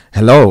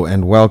Hello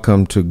and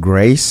welcome to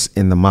Grace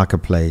in the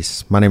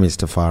Marketplace. My name is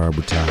Tafara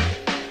Butai.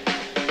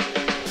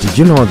 Did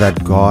you know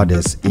that God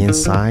is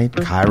insight,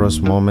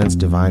 Kairos moments,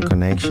 divine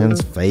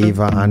connections,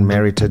 favor,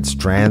 unmerited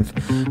strength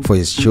for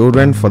His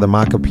children for the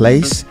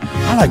marketplace?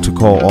 I like to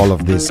call all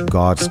of this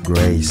God's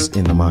grace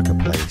in the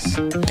marketplace.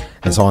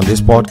 And so on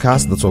this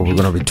podcast, that's what we're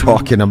going to be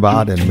talking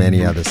about and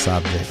many other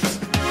subjects.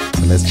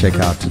 So let's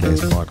check out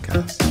today's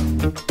podcast.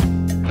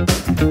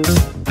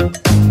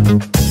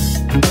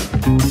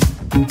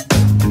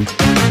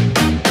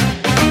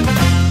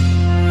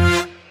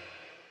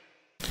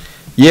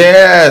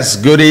 Yes,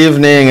 good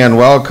evening and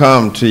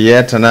welcome to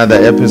yet another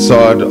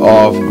episode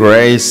of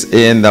Grace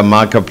in the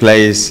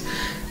Marketplace.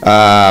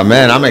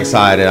 Man, I'm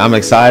excited.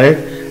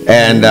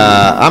 And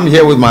I'm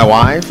here with my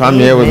wife.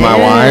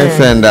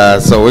 And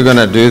so we're going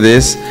to do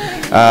this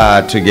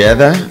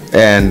together.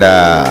 And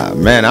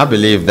man, I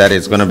believe that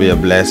it's going to be a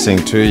blessing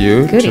to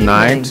you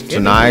tonight.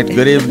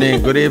 Good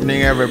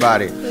evening,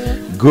 everybody.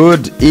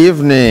 Good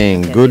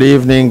evening.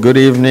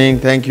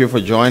 Thank you for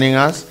joining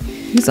us.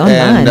 Who's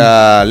online?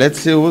 And let's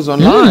see who's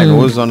online.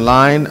 Buntle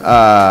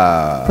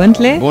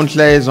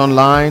is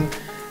online.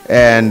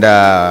 And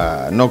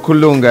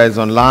Nokulunga is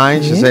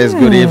online. She says,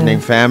 good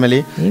evening,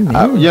 family.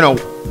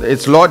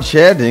 It's load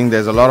shedding.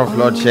 There's a lot of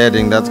load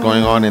shedding that's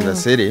going on in the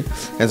city.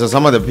 And so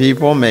some of the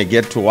people may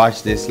get to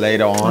watch this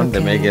later on. Okay.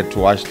 They may get to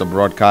watch the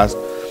broadcast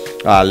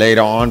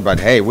later on. But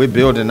hey, we're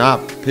building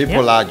up.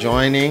 People are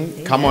joining.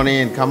 Yeah. Come on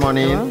in. If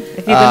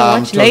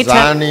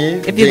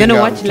you're going to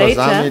watch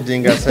later. Tozani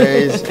Dinga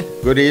says,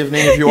 good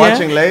evening. If you're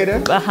watching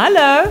later.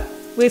 Hello.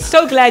 We're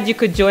so glad you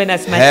could join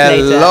us much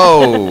later.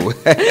 Hello.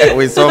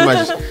 We're so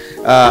much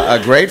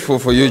grateful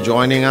for you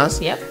joining us.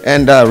 Yep.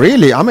 And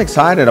really, I'm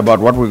excited about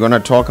what we're going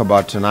to talk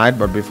about tonight.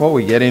 But before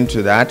we get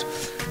into that,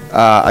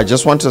 I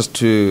just want us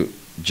to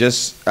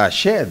just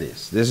share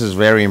this. This is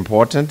very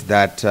important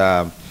that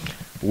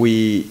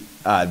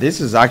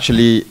this is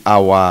actually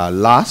our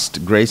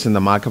last Grace in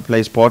the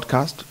Marketplace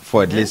podcast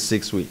for at least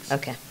 6 weeks.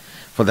 Okay.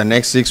 For the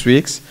next 6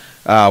 weeks,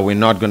 we're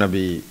not going to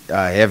be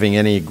having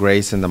any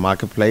Grace in the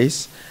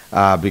Marketplace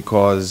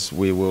because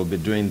we will be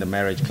doing the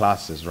marriage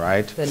classes,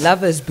 right? The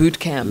Lovers Boot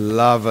Camp.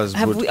 Are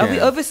we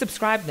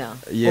oversubscribed now?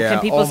 Yeah. Or can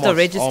people still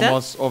register?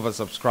 Almost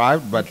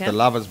oversubscribed, but the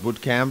Lovers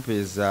Boot Camp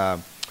is...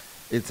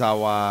 it's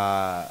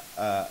our,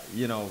 a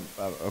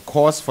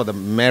course for the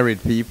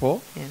married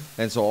people. Yeah.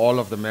 And so all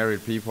of the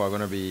married people are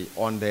going to be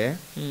on there.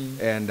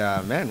 And,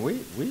 man, we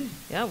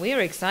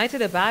are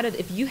excited about it.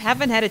 If you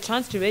haven't had a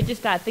chance to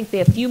register, I think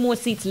there are a few more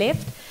seats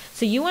left.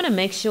 So you want to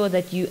make sure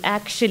that you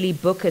actually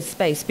book a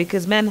space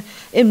because, man,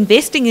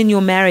 investing in your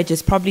marriage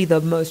is probably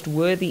the most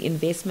worthy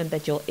investment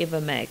that you'll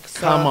ever make. So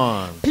come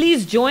on.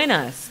 Please join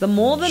us. The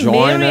more the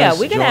merrier.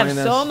 We're going to have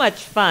so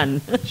much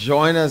fun.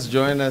 Join us.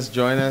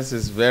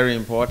 It's very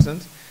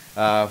important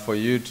for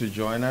you to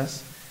join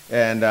us.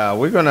 And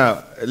we're going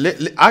to,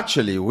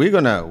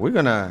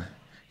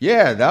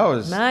 yeah, that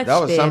was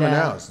something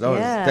else.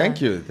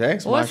 Thank you.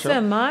 Thanks, Marsha.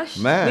 Awesome, Marsh.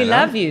 Man, we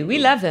love you. We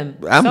love him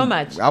so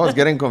much. I was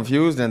getting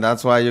confused, and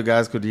that's why you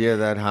guys could hear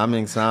that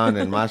humming sound.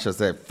 And Marsha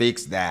said,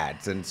 fix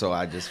that. And so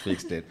I just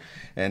fixed it.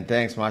 And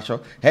thanks, Marsha.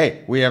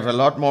 Hey, we have a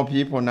lot more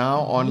people now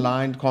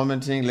online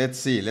commenting. Let's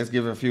see. Let's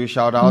give a few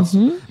shout-outs.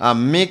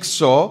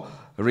 Mixo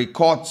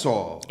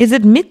Ricozzo. Is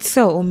it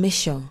Mitso or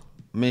Misho?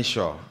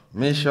 Misho.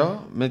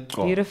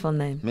 Beautiful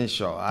name.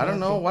 Misho. I don't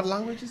know. What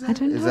language is that? I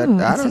don't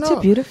know. It's such a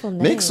beautiful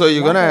name. Mixo,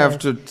 you're going to have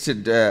to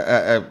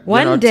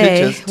one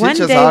day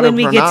when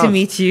we get to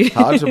meet you.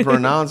 How to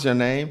pronounce your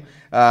name.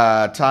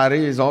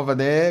 Tari is over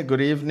there.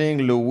 Good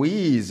evening.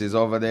 Louise is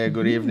over there.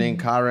 Good evening.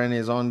 Karen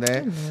is on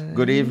there.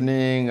 Good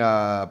evening.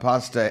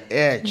 Pastor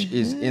H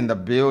is in the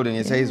building.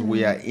 He says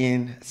we are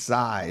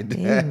inside.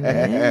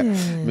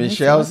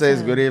 Michelle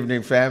says good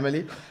evening,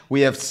 family.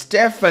 We have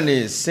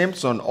Stephanie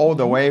Simpson all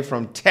the way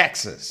from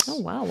Texas. Oh,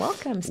 wow.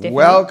 Welcome, Stephanie.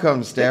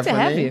 Welcome, Stephanie. Good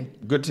to have you.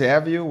 Good to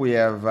have you. We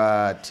have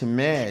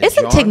Timeh.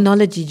 Isn't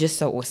technology just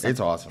so awesome? It's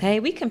awesome. Hey,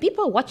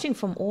 people are watching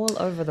from all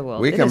over the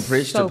world. We can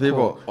preach to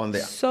people on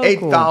the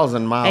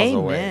 8,000 miles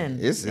away.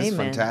 It's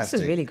fantastic. This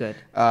is really good.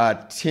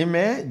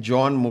 Timeh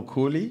John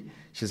Mukuli.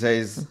 She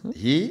says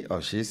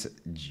she's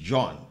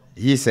John.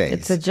 He says.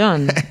 It's a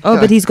John. Oh,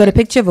 but he's got a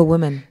picture of a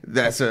woman.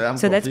 That's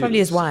probably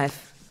his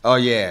wife. Oh,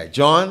 yeah.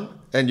 John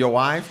and your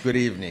wife, good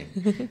evening.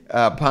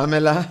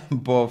 Pamela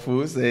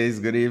Bofu says,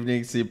 good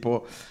evening,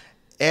 Sipo.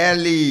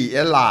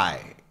 Eli.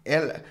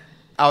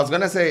 I was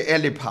going to say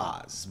Eli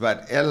Paz,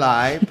 but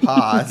Eli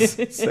Paz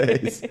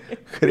says,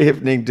 good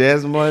evening,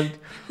 Desmond.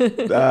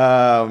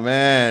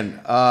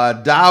 Man.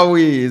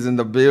 Dowie is in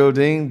the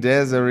building.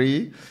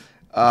 Desiree.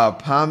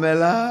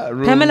 Pamela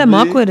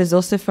Markwood is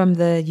also from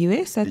the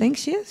U.S. I think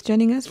she is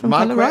joining us from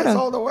Colorado.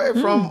 All the way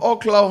from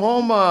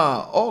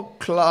Oklahoma.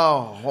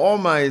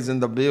 Oklahoma is in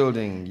the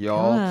building,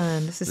 y'all.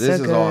 This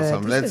is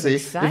awesome. Let's see.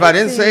 Exciting. If I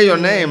didn't say your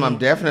name, I'm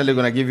definitely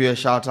going to give you a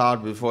shout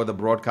out before the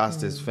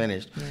broadcast is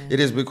finished. Yeah. It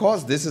is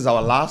because this is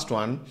our last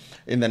one.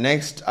 In the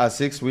next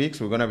 6 weeks,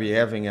 we're going to be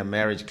having a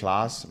marriage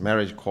course.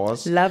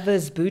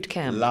 Lovers Boot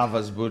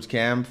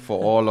Camp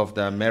for all of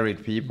the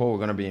married people. We're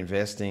going to be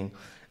investing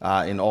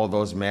in all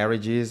those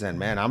marriages. And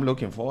man, I'm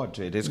looking forward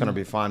to it. It's going to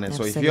be fun. And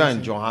so if you're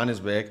in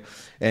Johannesburg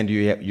and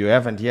you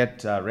haven't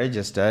yet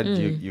registered,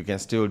 you can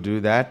still do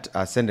that.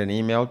 Send an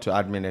email to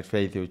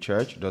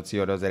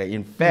admin@faithhillchurch.co.za.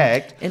 In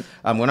fact,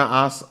 I'm going to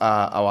ask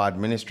our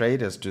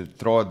administrators to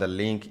throw the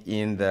link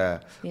in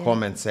the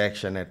comment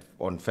section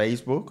on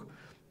Facebook.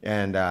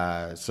 And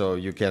so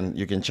you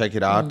can check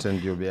it out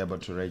and you'll be able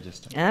to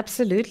register.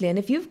 Absolutely. And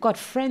if you've got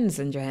friends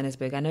in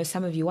Johannesburg, I know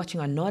some of you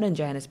watching are not in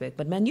Johannesburg,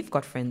 but man, you've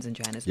got friends in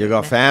Johannesburg. You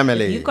got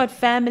family. If you've got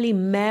family,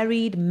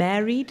 married,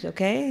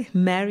 okay?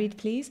 Married,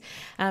 please.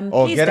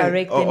 Please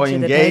direct them to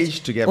the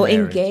page. To get or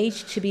married.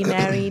 engaged to be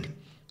married.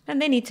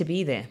 And they need to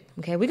be there,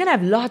 okay? We're going to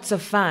have lots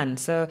of fun.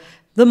 So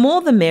the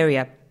more the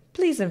merrier.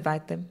 Please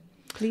invite them.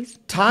 Please.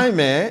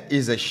 Taime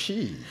is a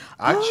she.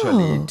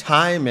 Actually,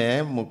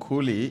 Taime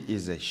Mukuli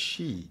is a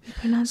she.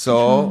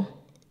 So,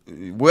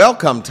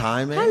 welcome,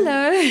 Taime.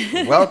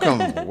 Hello.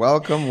 welcome.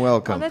 Oh,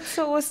 that's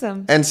so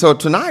awesome. And so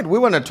tonight we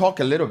want to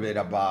talk a little bit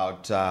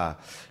about,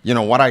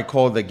 what I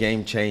call the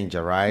game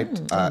changer, right?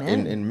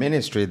 In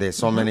ministry, there's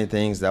so many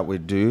things that we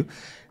do.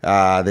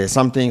 There's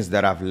some things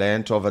that I've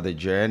learned over the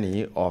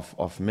journey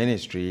of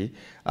ministry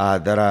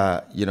that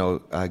are,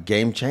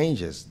 game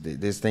changers.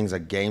 These things are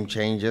game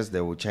changers.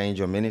 They will change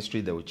your ministry.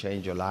 They will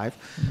change your life.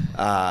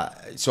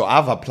 So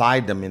I've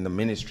applied them in the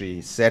ministry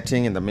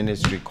setting, in the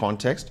ministry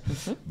context.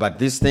 But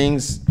these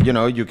things,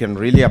 you can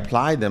really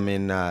apply them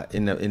in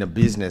a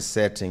business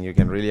setting. You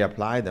can really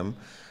apply them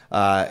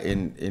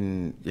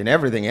in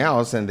everything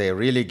else, and they're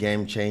really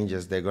game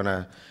changers. They're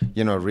gonna,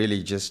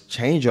 really just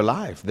change your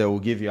life. They will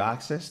give you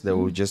access. They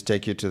will just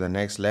take you to the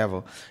next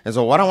level. And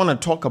so, what I want to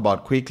talk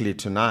about quickly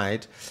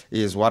tonight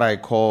is what I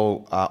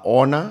call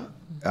honor.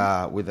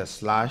 With a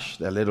slash,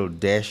 a little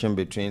dash in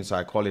between, so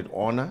I call it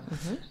honor,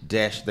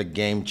 dash the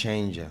game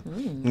changer.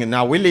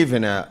 Now we live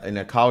in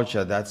a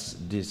culture that's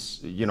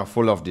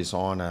full of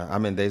dishonor. I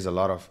mean, there's a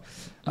lot of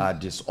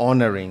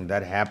dishonoring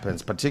that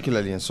happens,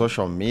 particularly in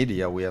social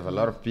media. We have a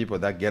lot of people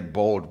that get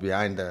bold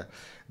behind the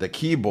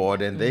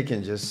keyboard and they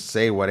can just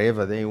say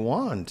whatever they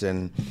want,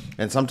 and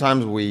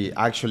sometimes we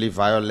actually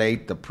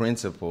violate the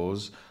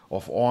principles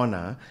of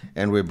honor,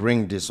 and we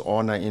bring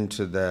dishonor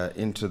into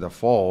the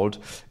fold,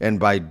 and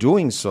by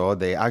doing so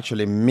they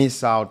actually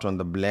miss out on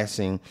the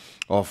blessing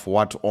of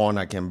what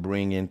honor can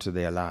bring into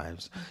their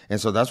lives.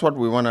 And so that's what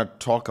we want to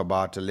talk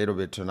about a little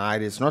bit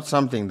tonight. It's not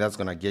something that's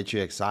going to get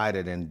you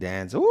excited and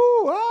dance,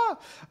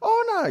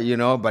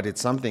 honor, but it's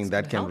something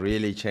that can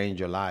really change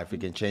your life.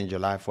 It can change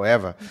your life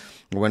forever.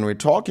 When we're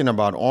talking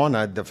about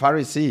honor, the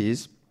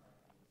Pharisees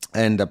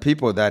and the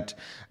people that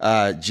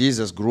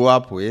Jesus grew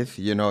up with,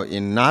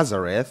 in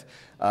Nazareth,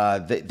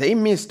 they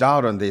missed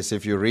out on this.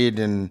 If you read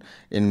in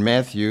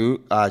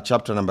Matthew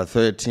chapter number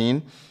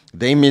 13,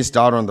 they missed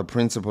out on the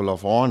principle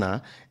of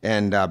honor.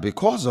 And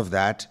because of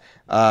that,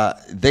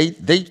 they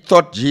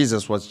thought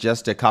Jesus was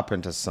just a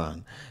carpenter's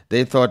son.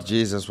 They thought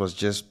Jesus was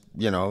just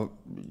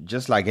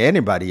like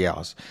anybody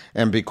else.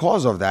 And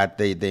because of that,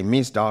 they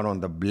missed out on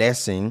the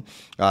blessing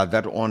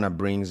that honor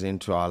brings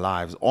into our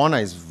lives. Honor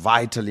is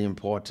vitally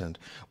important.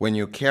 When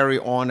you carry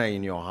honor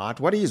in your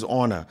heart, what is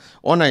honor?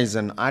 Honor is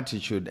an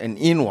attitude, an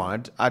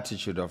inward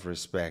attitude of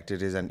respect.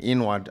 It is an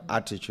inward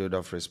attitude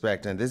of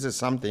respect. And this is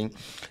something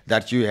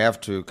that you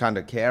have to kind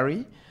of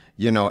carry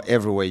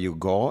everywhere you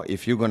go.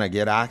 If you're going to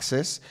get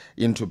access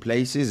into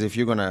places, if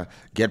you're going to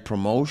get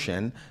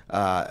promotion,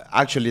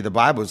 actually the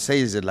Bible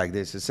says it like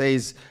this. It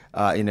says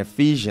in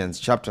Ephesians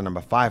chapter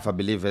number 5, I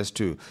believe verse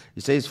 2,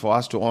 it says for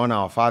us to honor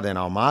our father and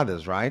our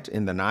mothers, right,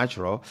 in the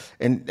natural.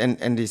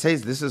 And he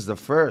says this is the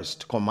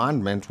first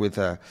commandment with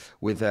a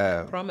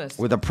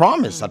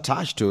promise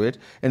attached to it.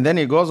 And then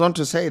he goes on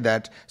to say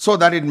that so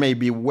that it may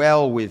be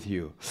well with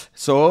you.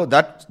 So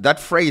that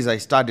phrase, I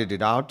studied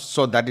it out,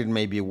 so that it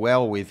may be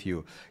well with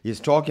you. He's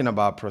talking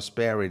about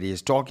prosperity.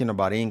 He's talking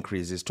about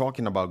increase. He's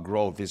talking about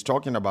growth. He's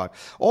talking about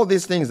all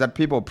these things that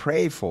people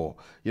pray for,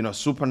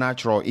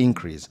 supernatural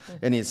increase.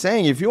 And he's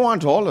saying if you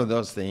want all of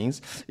those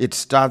things, it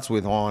starts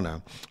with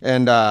honor.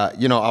 And, I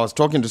was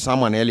talking to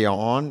someone earlier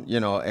on,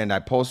 and I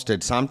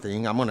posted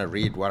something. I'm going to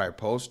read what I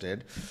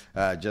posted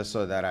just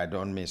so that I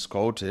don't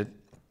misquote it.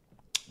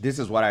 This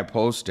is what I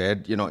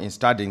posted, in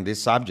studying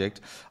this subject.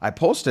 I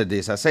posted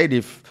this. I said,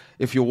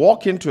 if you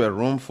walk into a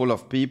room full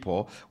of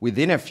people,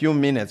 within a few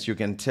minutes, you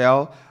can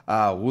tell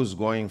who's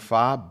going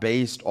far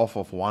based off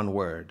of one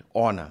word,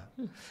 honor.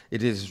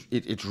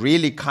 It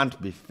really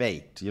can't be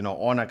faked.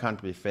 Honor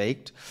can't be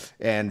faked.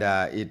 And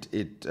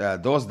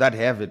those that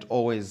have it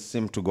always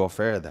seem to go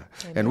further.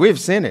 Amen. And we've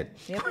seen it.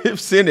 Yep.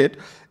 We've seen it.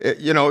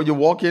 You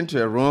walk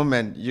into a room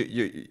and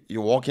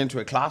you walk into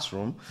a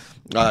classroom,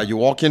 you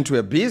walk into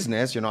a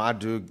business. I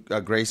do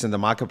Grace in the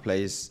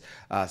Marketplace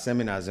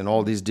seminars in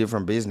all these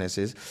different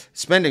businesses.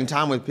 Spending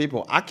time with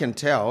people, I can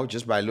tell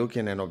just by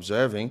looking and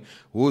observing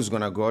who's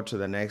going to go to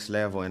the next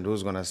level and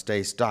who's going to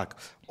stay stuck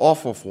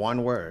off of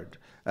one word.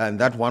 And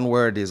that one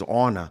word is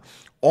honor.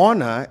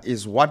 honor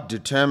is what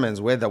determines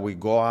whether we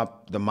go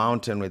up the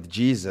mountain with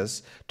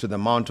Jesus to the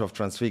Mount of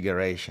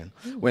Transfiguration.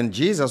 When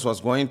Jesus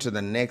was going to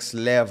the next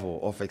level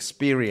of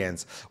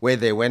experience, where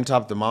they went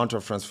up the Mount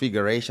of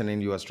Transfiguration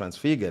and he was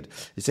transfigured,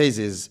 he says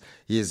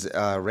his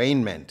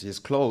raiment, his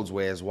clothes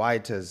were as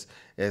white as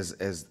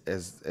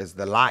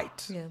the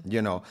light,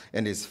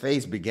 and his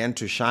face began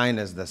to shine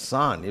as the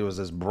sun. It was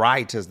as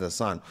bright as the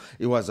sun.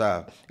 It was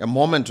a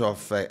moment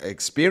of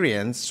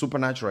experience,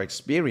 supernatural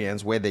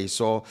experience, where they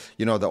saw,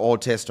 the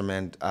Old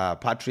Testament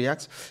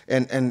patriarchs,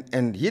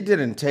 and he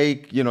didn't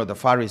take, the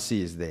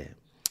Pharisees there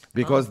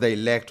because they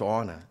lacked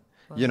honor.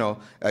 Wow.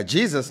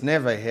 Jesus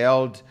never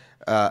held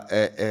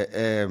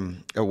a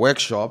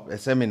workshop, a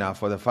seminar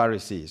for the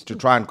Pharisees to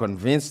try and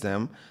convince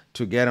them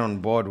to get on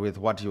board with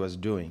what he was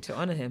doing. To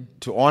honor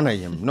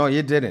him. No,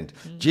 he didn't.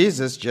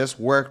 Jesus just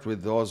worked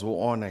with those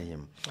who honor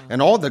him. Wow.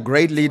 And all the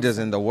great leaders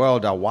in the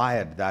world are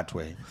wired that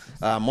way.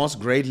 Most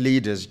great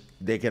leaders,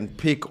 they can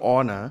pick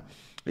honor,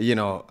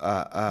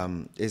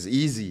 is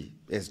easy.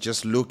 It's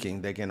just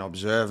looking. They can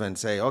observe and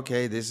say,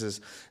 okay, this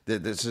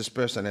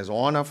person has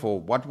honor for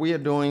what we are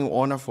doing,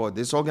 honor for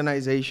this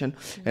organization.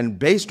 And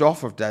based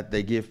off of that,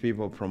 they give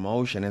people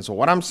promotion. And so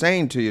what I'm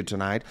saying to you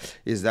tonight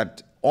is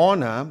that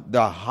honor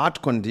the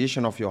heart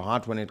condition of your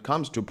heart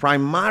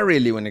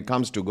primarily when it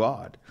comes to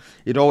God.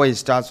 It always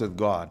starts with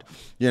God.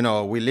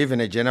 We live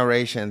in a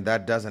generation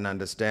that doesn't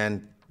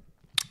understand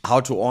how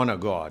to honor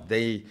God.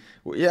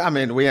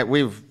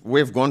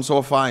 We've gone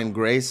so far in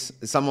grace,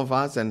 some of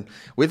us, and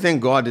we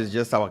think God is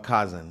just our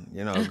cousin.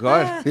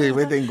 God,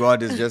 we think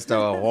God is just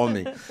our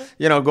homie.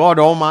 God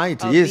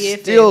Almighty is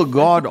still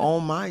God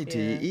Almighty.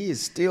 Yeah. He is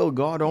still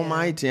God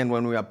Almighty. And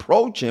when we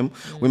approach him,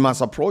 we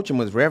must approach him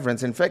with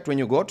reverence. In fact, when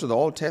you go to the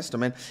Old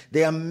Testament,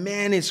 there are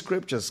many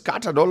scriptures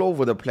scattered all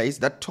over the place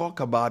that talk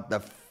about the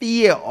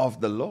fear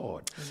of the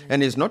Lord.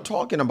 And he's not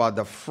talking about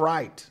the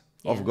fright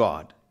of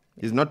God.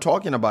 He's not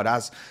talking about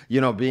us,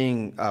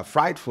 being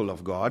frightful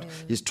of God.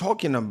 He's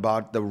talking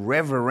about the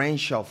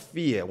reverential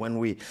fear. When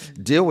we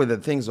deal with the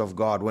things of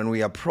God, when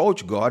we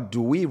approach God,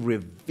 do we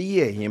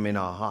revere him in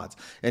our hearts?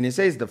 And he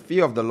says the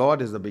fear of the Lord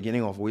is the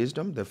beginning of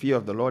wisdom. The fear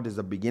of the Lord is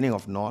the beginning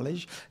of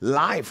knowledge.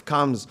 Life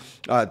comes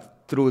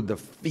through the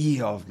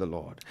fear of the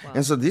Lord. Wow.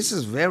 And so this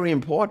is very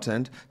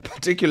important,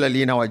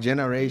 particularly in our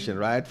generation,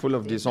 right? Full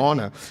of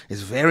dishonor. It's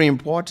very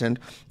important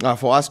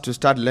for us to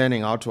start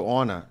learning how to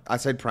honor. I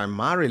said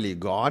primarily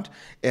God.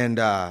 And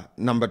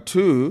number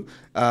two,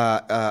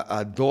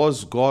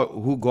 those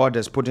who God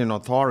has put in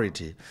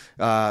authority.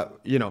 I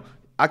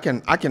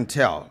can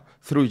tell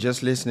through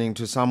just listening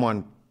to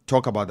someone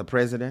talk about the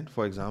president,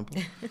 for example,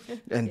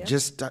 and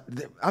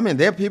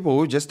there are people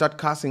who just start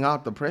cussing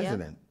out the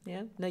president.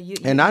 Yeah. No,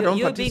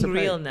 you're being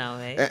real now,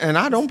 eh? And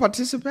I don't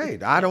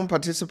participate. I don't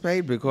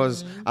participate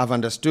because I've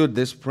understood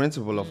this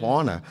principle of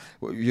honor.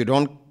 You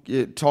don't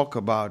talk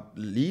about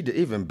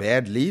even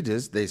bad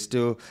leaders. There's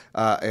still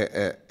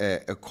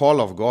a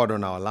call of God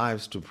on our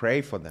lives to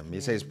pray for them.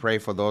 He says, pray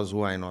for those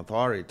who are in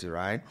authority,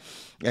 right?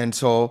 And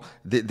so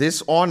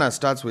this honor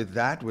starts with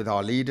that, with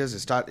our leaders.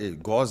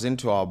 It goes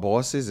into our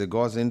bosses. It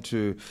goes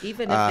into...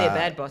 Even if they're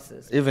bad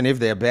bosses. Even if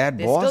they're bad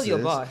bosses. They're still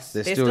your boss.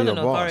 They're still your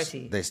boss.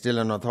 Authority. They're still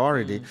an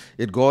authority.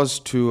 It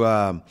goes to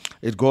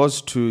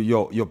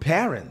your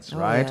parents,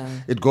 right? Yeah.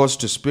 It goes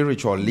to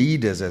spiritual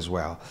leaders as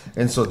well.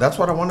 And so that's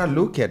what I want to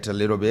look at a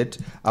little bit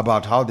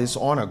about how this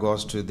honor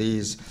goes to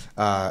these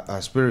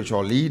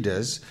spiritual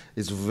leaders.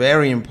 It's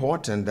very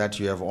important that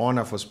you have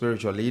honor for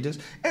spiritual leaders.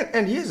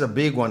 And here's a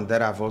big one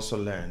that I've also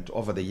learned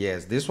over the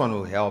years. This one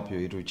will help you.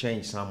 It will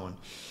change someone.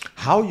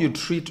 How you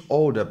treat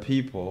older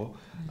people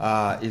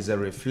is a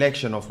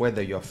reflection of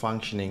whether you're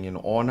functioning in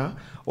honor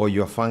or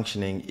you're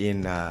functioning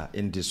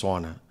in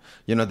dishonor.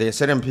 There are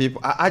certain people,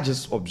 I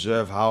just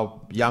observe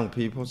how young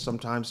people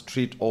sometimes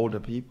treat older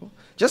people.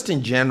 Just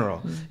in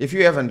general, if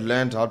you haven't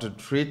learned how to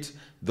treat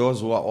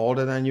those who are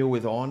older than you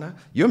with honor,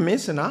 you're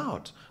missing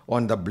out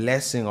on the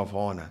blessing of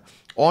honor.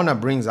 Honor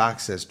brings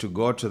access to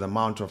go to the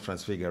Mount of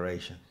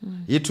Transfiguration.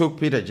 He took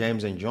Peter,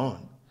 James, and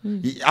John.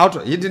 He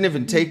didn't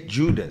even take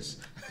Judas.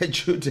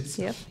 Judas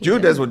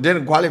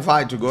didn't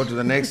qualify to go to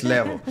the next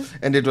level.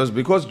 And it was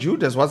because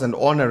Judas wasn't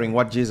honoring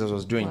what Jesus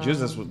was doing. Wow.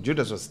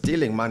 Judas was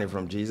stealing money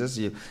from Jesus.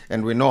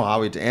 And we know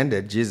how it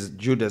ended.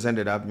 Judas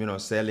ended up,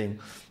 selling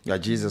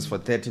Jesus for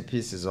 30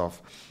 pieces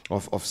of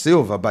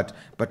silver. But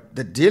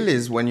the deal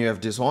is, when you have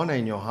dishonor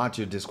in your heart,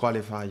 you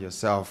disqualify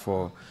yourself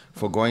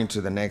for going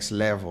to the next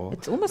level.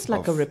 It's almost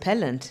like a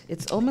repellent.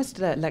 It's almost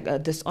like a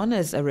dishonor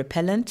is a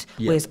repellent,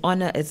 whereas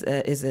honor is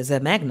a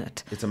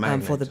magnet. It's a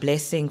magnet. For the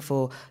blessing,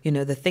 for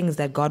the things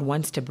that God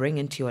wants to bring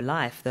into your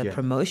life, the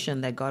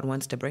promotion that God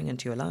wants to bring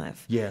into your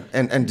life. Yeah,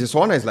 and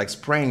dishonor is like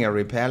spraying a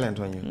repellent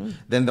on you.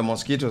 Then the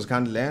mosquitoes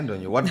can't land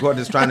on you. What God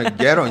is trying to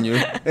get on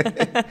you,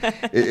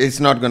 it's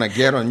not going to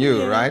get on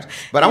you, right?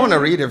 But I want to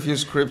read a few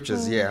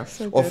scriptures here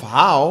of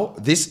how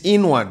this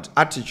inward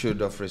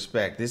attitude of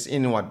respect, this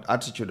inward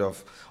attitude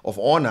of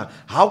honor,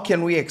 how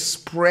can we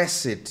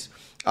express it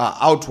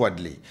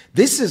outwardly.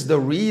 This is the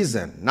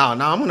reason. Now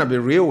I'm going to be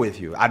real with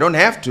you. I don't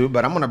have to,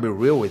 but I'm going to be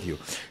real with you.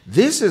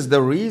 This is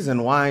the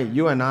reason why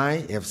you and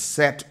I have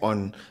sat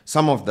on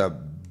some of the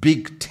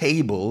big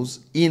tables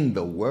in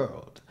the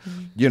world.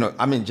 You know,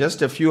 I mean,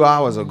 just a few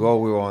hours ago,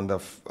 we were on the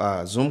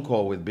Zoom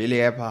call with Billy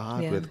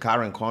Epperhart, with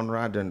Karen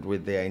Conrad, and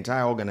with their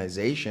entire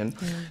organization,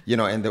 you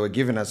know, and they were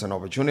giving us an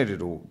opportunity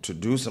to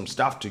do some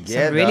stuff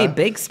together. Some really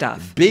big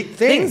stuff. Big things.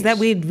 Things that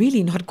we're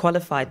really not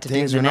qualified to do.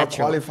 Things we're not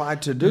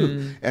qualified to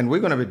do. And we're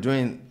going to be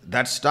doing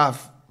that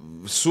stuff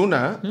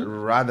sooner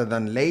rather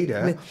than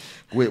later.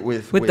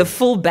 With the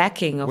full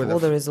backing of all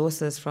the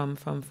resources from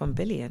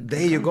Billy.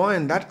 There you go,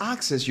 and that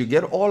access, you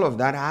get all of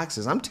that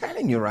access. I'm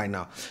telling you right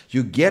now,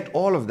 you get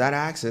all of that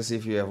access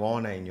if you have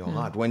honor in your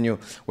heart. When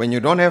you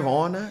don't have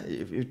honor,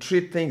 if you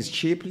treat things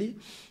cheaply,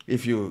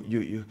 if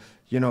you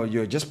know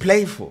you're just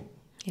playful.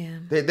 Yeah.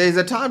 There's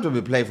a time to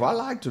be playful. I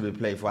like to be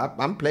playful.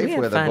 I'm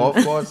playful at the fun. golf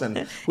course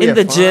and in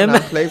the gym.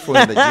 I'm playful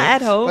in the gym.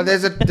 At home. But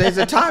there's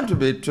a time to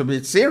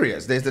be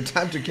serious. There's a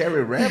time to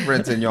carry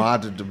reverence in your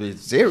heart to be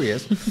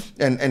serious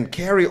and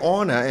carry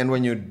honor. And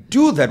when you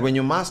do that, when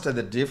you master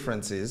the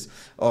differences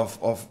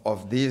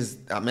of these,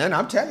 man,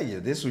 I'm telling you,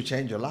 this will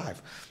change your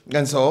life.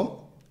 And so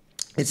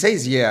it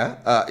says here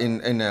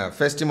in 1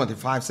 Timothy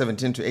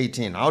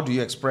 5:17-18, how do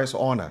you express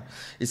honor?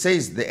 It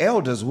says, the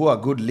elders who are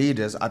good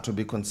leaders are to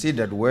be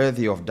considered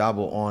worthy of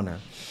double honor,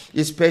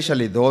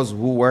 especially those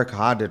who work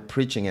hard at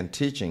preaching and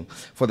teaching.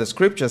 For the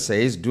scripture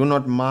says, do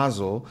not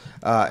muzzle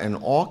an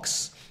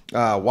ox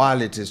while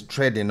it is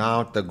treading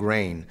out the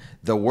grain.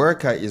 The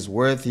worker is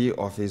worthy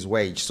of his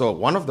wage. So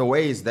one of the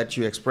ways that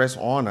you express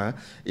honor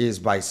is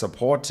by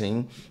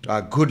supporting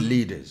good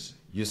leaders.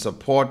 You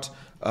support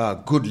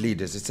good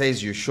leaders. It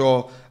says you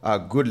show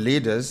good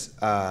leaders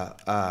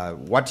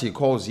what he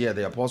calls here,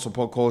 the Apostle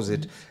Paul calls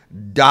it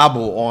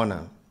double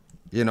honor.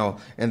 You know,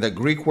 and the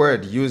Greek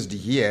word used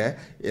here,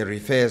 it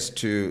refers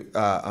to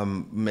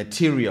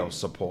material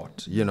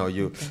support. You know,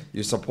 you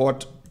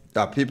support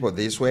people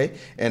this way.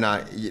 And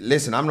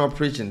listen, I'm not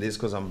preaching this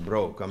because I'm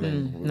broke. I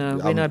mean, no,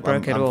 we're not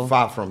broke at all. I'm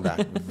far from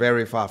that,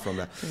 very far from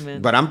that.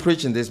 Amen. But I'm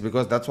preaching this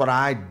because that's what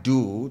I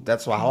do.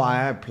 That's how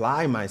I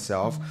apply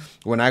myself.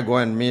 When I go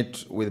and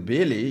meet with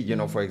Billy, you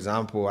know, for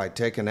example, I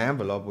take an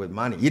envelope with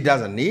money. He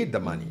doesn't need the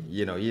money.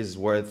 You know, his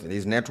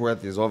net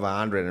worth is over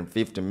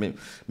 150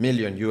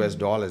 million US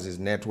dollars, his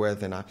net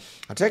worth. And I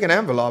take an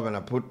envelope and I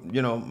put,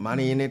 you know,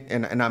 money in it,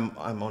 and I'm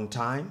on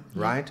time,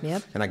 right?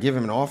 Yep. And I give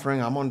him an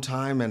offering. I'm on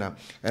time, and I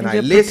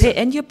you're listen.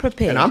 And you're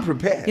prepared. And I'm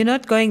prepared. You're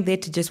not going there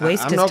to just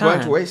waste his time. I'm not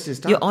going to waste his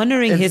time. You're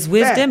honoring In his fact,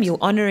 wisdom. You're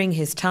honoring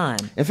his time.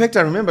 In fact,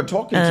 I remember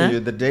talking to you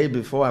the day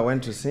before I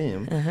went to see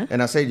him,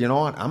 and I said, you know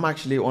what? I'm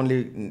actually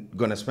only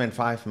going to spend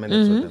 5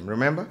 minutes with him.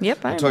 Remember?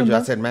 Yep, I told you. I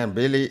remember. said, man,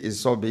 Billy is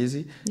so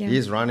busy. Yeah.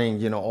 He's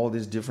running, you know, all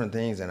these different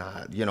things, and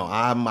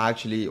I'm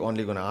actually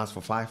only going to ask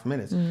for 5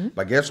 minutes.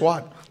 But guess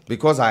what?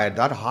 Because I had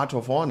that heart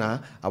of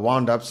honor, I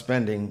wound up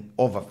spending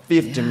over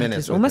 50 minutes. It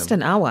was with almost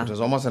him. an hour. It was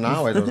almost an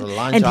hour. It was a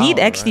lunch And hour, he'd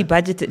actually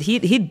right? budgeted.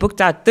 He'd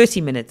booked out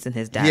 30 minutes in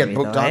his diary. He had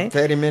booked though, out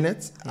 30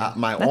 minutes.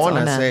 My That's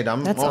honor honor. said, I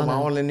That's honor.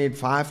 only need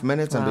 5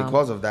 minutes. Wow. And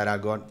because of that, I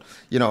got,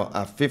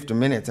 50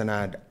 minutes and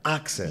I had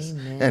access.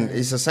 And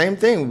it's the same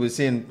thing we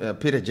see in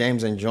Peter,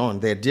 James, and John.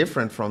 They're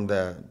different from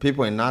the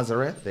people in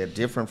Nazareth. They're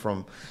different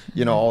from,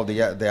 all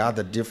the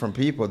other different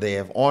people. They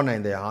have honor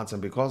in their hearts.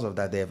 And because of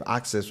that, they have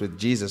access with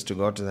Jesus to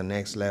go to the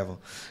next level.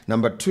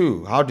 Number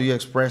 2, how do you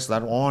express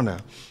that honor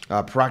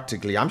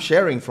practically? I'm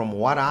sharing from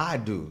what I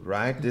do,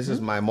 right? This is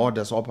my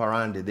modus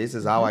operandi. This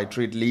is how I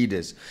treat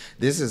leaders.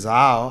 This is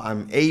how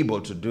I'm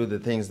able to do the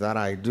things that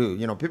I do.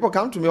 People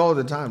come to me all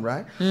the time,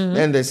 right?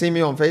 And they see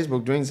me on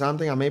Facebook doing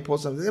something. I may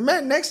post something. They say,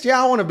 man, next year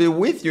I want to be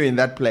with you in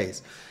that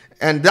place.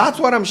 And that's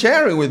what I'm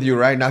sharing with you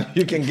right now.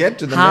 You can get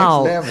to the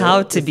next level.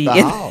 How to be.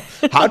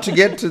 How to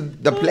get to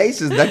the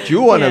places that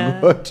you want to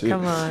go to.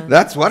 Come on.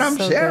 That's what I'm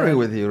So sharing good.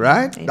 with you,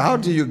 right? Amen. How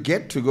do you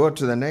get to go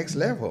to the next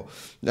level?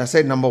 I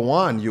said, number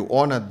 1, you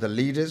honor the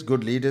leaders,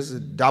 good leaders,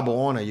 double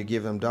honor. You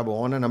give them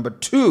double honor. Number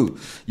 2,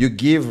 you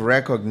give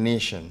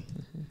recognition.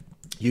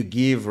 You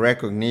give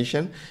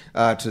recognition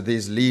to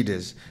these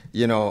leaders.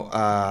 He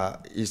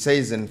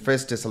says in 1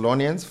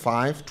 Thessalonians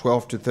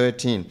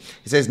 5:12-13,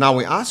 he says, now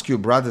we ask you,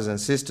 brothers and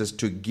sisters,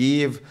 to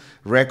give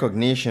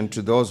recognition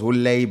to those who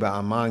labor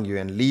among you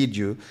and lead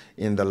you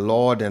in the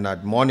Lord and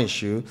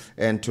admonish you,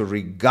 and to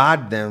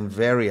regard them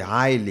very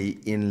highly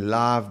in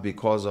love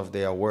because of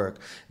their work.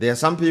 There are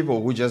some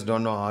people who just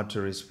don't know how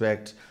to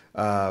respect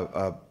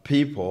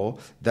people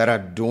that are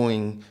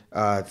doing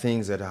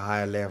things at a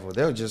higher level.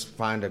 They'll just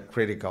find a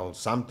critical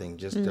something,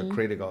 just a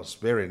critical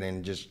spirit,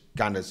 and just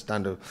kind of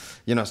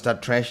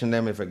start trashing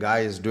them if a guy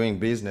is doing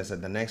business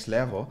at the next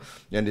level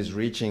and is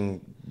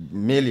reaching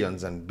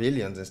millions and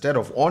billions. Instead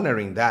of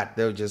honoring that,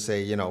 they'll just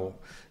say,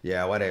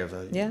 yeah,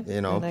 whatever. Yeah.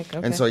 Like,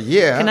 okay. And so,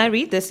 yeah. Can I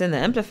read this in the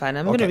Amplified?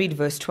 I'm going to read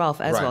verse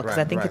 12 as well, because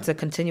I think it's a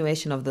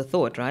continuation of the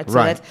thought, right? So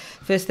that's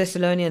 1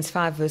 Thessalonians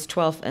 5, verse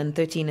 12 and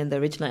 13 in the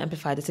original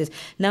Amplified. It says,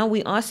 now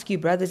we ask you,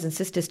 brothers and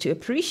sisters, to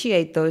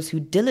appreciate those who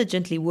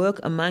diligently work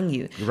among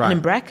you. Right. And in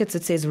brackets,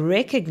 it says,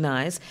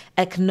 recognize,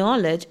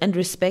 acknowledge, and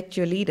respect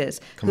your leaders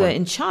who are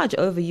in charge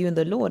over you in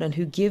the Lord and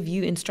who give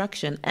you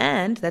instruction.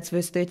 And, that's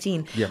verse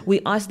 13,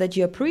 we ask that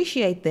you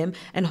appreciate them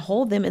and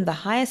hold them in the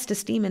highest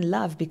esteem and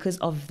love because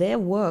of their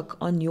work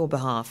on your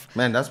behalf.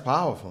 Man, that's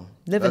powerful.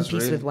 Live in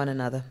peace with one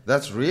another.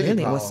 That's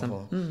really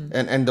powerful. Awesome.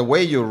 And the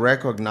way you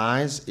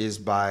recognize is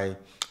by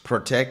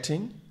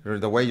protecting.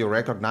 The way you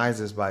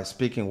recognize is by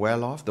speaking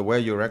well of. The way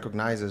you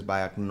recognize is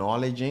by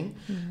acknowledging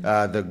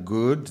the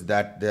good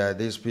that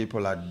these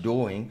people are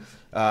doing.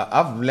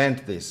 I've learned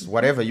this.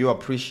 Whatever you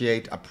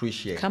appreciate.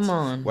 Come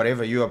on.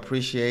 Whatever you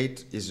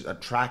appreciate is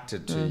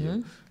attracted to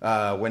you.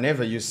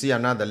 Whenever you see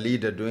another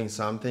leader doing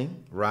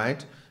something,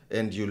 right,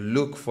 and you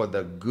look for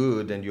the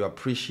good and you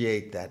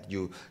appreciate that,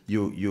 you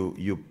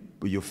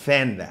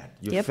fan that.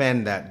 You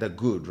fan that, the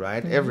good,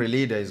 right? Every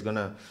leader is going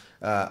to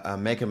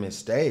make a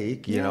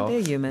mistake, you know.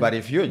 They're human. But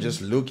if you're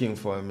just looking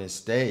for a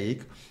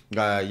mistake,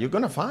 you're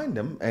going to find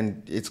them,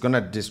 and it's going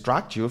to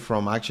distract you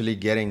from actually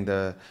getting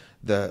the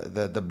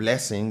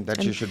blessing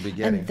that you should be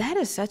getting. And that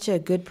is such a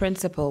good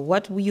principle.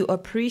 What you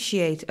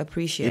appreciates,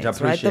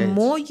 right? The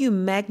more you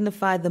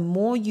magnify, the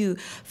more you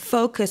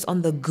focus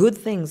on the good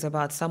things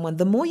about someone,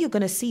 the more you're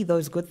going to see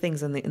those good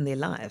things in their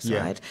lives,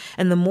 right?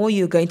 And the more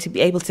you're going to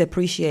be able to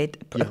appreciate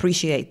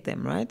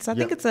them, right? So I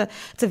think it's a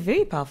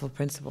very powerful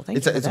principle. Thank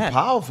you for that. It's a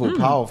powerful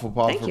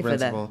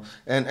principle.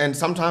 And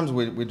sometimes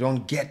we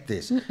don't get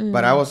this.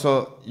 But I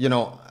also,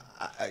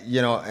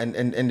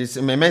 and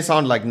it may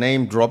sound like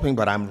name dropping,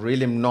 but I'm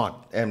really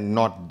not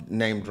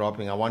name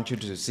dropping. I want you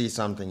to see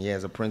something here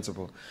as a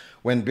principle.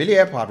 When Billy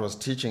Epphart was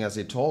teaching us,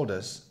 he told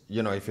us,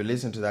 if you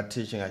listen to that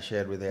teaching I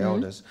shared with the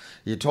elders,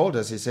 he told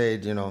us, he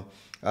said,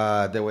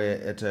 they were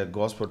at a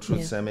Gospel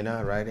Truth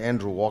seminar, right?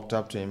 Andrew walked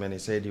up to him and he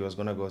said he was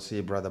going to go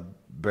see Brother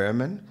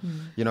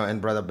Berman,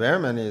 and Brother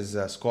Berman is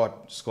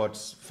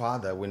Scott's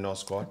father. We know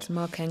Scott. It's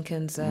Mark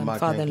Hankins'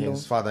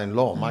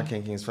 father-in-law. Mark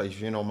Hankins,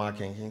 if you know Mark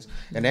Hankins.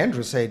 And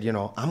Andrew said,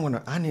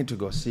 I need to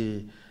go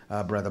see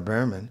Brother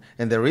Berman.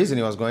 And the reason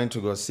he was going to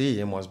go see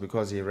him was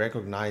because he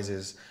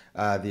recognizes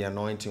the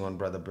anointing on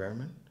Brother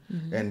Berman.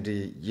 And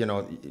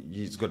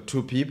he's got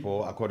two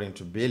people, according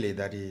to Billy,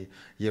 that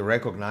he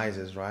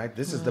recognizes, right?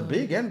 This is the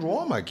big Andrew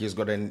Womack. He's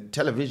got a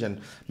television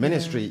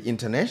ministry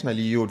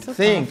internationally. You'd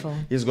think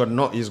he's got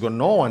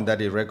no one that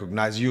he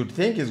recognizes. You'd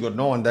think he's got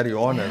no one that he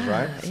honors,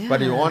 right? Yeah.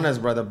 But he honors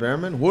Brother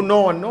Berman, who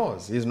no one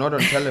knows. He's not on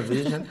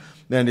television.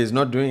 And he's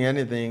not doing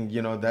anything,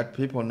 that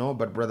people know.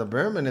 But Brother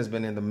Berman has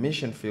been in the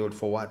mission field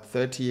for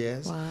 30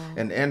 years? Wow.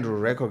 And Andrew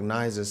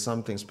recognizes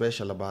something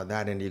special about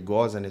that, and he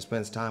goes and he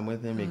spends time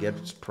with him. He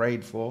gets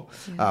prayed for.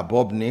 Yeah.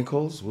 Bob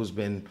Nichols, who's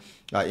been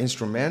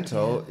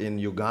instrumental in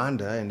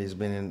Uganda, and he's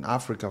been in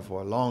Africa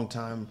for a long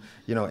time.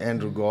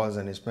 Andrew goes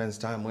and he spends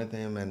time with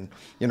him, and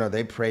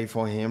they pray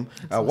for him.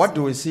 What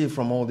do we see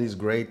from all these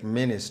great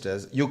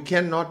ministers? You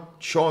cannot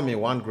show me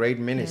one great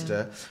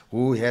minister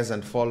who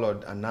hasn't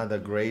followed another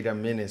greater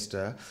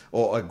minister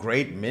or a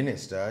great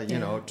minister,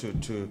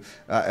 to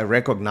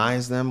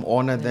recognize them,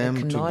 honor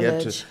them, to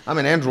get to. I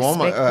mean,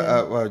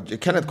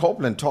 Kenneth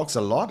Copeland talks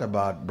a lot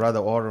about Brother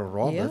Oral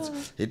Roberts.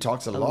 Yeah. He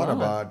talks a lot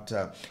about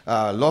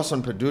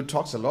Lawson Perdue.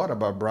 Talks a lot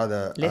about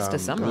Brother Lester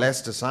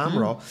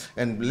Samro.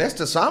 And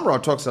Lester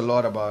Samro talks a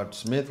lot about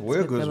Smith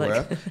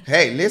Wigglesworth.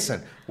 Hey,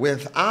 listen,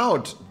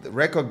 without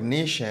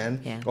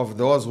recognition of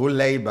those who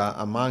labor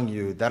among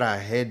you, that are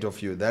ahead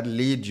of you, that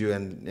lead you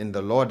in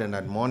the Lord and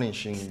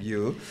admonishing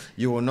you,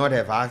 you will not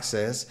have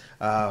access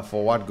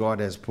for what God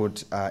has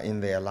put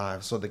in their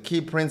lives. So the key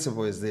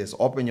principle is this: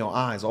 open your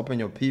eyes, open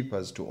your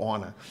peepers to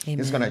honor. Amen.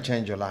 It's going to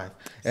change your life.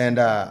 And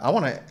I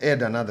want to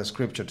add another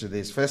scripture to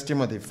this. 1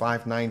 Timothy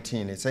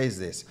 5:19, it says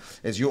this: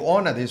 as you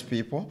honor these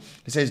people,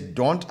 it says,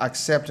 don't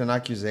accept an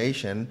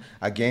accusation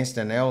against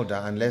an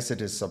elder unless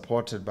it is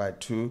supported by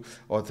 2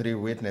 or 3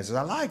 witnesses.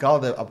 I like how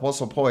the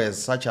Apostle Paul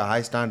has such a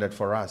high standard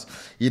for us.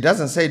 He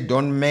doesn't say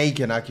don't make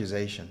an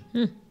accusation.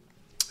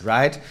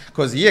 Right?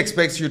 Because he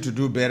expects you to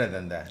do better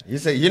than that.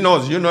 He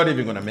knows you're not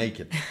even going to make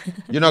it.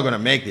 You're not going to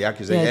make the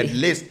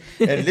accusation.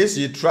 At least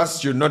he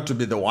trusts you not to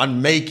be the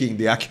one making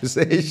the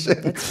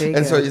accusation.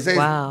 And so he says,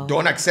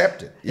 don't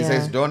accept it. He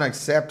says, don't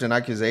accept an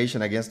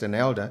accusation against an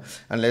elder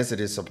unless it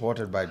is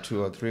supported by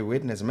 2 or 3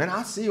 witnesses. Man,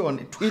 I see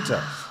on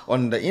Twitter,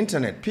 on the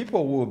internet,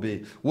 people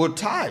will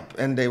type,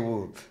 and they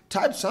will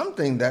type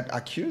something that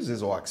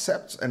accuses or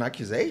accepts an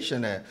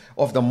accusation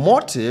of the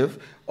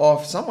motive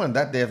of someone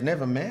that they have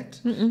never met.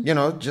 You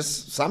know,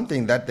 just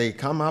something that they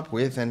come up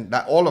with, and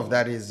that all of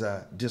that is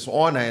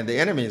dishonor. And the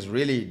enemy is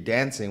really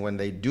dancing when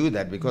they do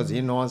that, because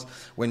he knows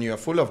when you are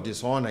full of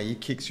dishonor, he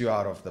kicks you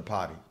out of the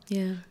party.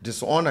 Yeah.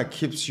 Dishonor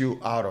keeps you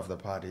out of the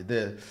party.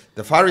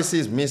 The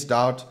Pharisees missed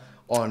out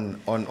on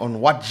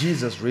what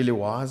Jesus really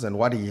was and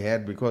what he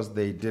had, because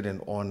they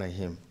didn't honor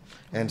him.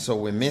 And so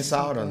we miss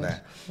out on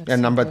that.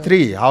 And number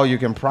 3, how you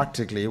can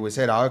practically, we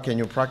said, how can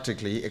you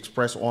practically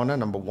express honor?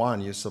 Number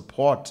 1, you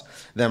support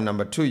them.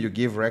 Number 2, you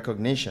give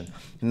recognition.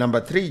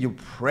 Number 3, you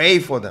pray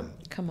for them.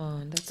 Come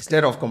on.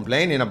 Instead of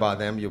complaining about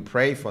them, you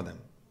pray for them.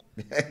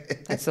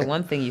 That's the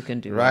one thing you can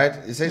do. Right?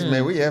 It says,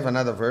 may we have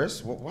another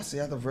verse? What's the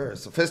other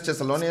verse? 1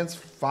 Thessalonians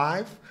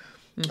 5,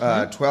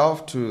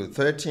 12 to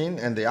 13.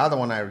 And the other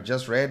one I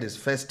just read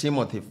is 1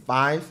 Timothy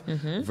 5,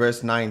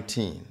 verse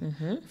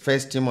 19. 1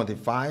 Timothy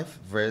 5,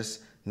 verse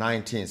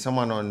 19.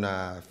 Someone on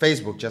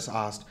Facebook just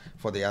asked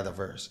for the other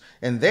verse.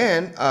 And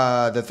then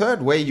the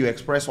third way you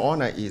express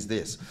honor is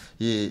this.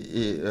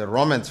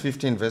 Romans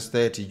 15, verse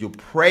 30. You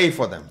pray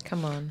for them.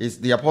 Come on.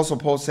 The Apostle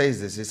Paul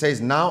says this. He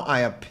says, now I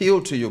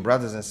appeal to you,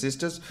 brothers and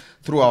sisters,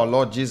 through our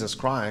Lord Jesus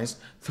Christ,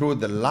 through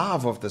the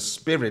love of the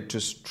Spirit,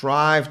 to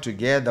strive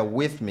together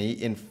with me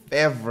in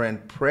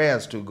fervent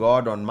prayers to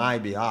God on my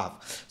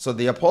behalf. So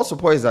the Apostle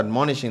Paul is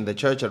admonishing the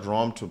church at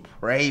Rome to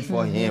pray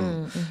for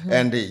him.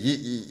 And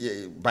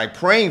by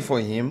praying for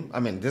him,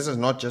 I mean, this is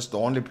not just the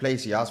only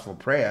place he asks for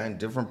prayer. In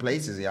different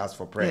places he asks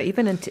for prayer. Yeah,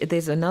 even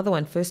there's another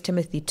one, 1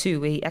 Timothy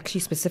 2, where he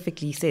actually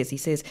specifically says,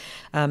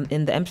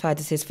 in the Amplified,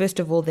 it says, first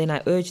of all, then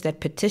I urge that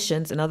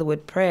petitions, in other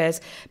words,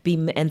 prayers,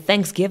 and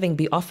thanksgiving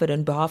be offered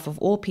on behalf of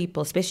all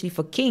people, especially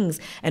for kings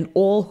and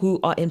all who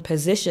are in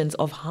positions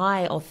of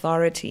high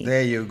authority.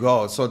 There you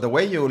go. So the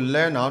way you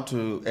learn how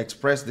to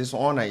express this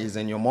honor is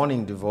in your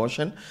morning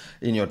devotion,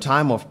 in your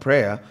time of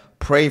prayer.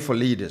 Pray for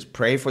leaders,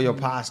 pray for your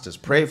pastors,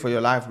 pray for your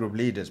life group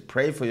leaders,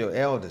 pray for your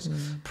elders,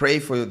 pray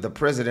for the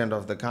president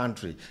of the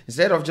country.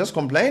 Instead of just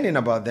complaining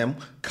about them,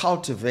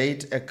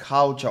 cultivate a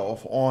culture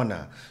of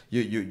honor.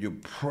 You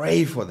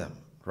pray for them,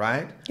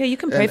 right? Yeah, you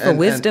can pray for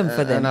wisdom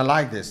for them. And I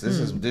like this.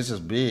 This is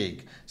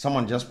big.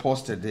 Someone just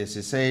posted this.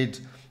 He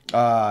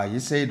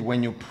said,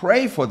 when you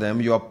pray for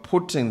them, you are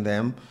putting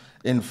them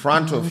in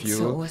front of you.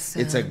 So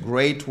awesome. It's a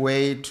great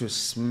way to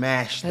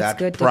smash That's that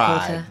good,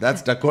 pride. Dakota.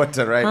 That's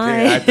Dakota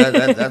right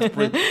there.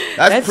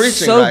 That's preaching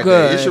so right good.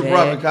 there. You should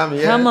probably come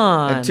here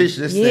and teach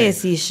this thing.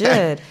 Yes, he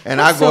should.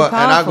 and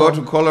I go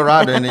to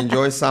Colorado and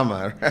enjoy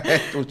summer.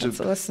 Right?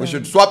 Awesome. We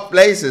should swap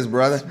places,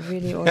 brother. That's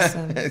really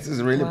awesome. This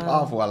is really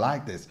powerful. I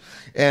like this.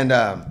 And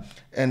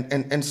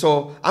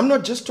so I'm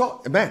not just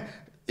talking, man.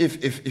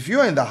 If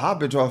you're in the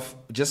habit of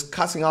just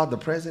cussing out the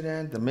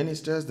president, the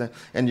ministers,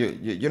 and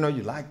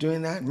you like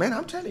doing that, man,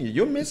 I'm telling you,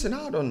 you're missing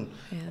out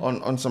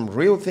on some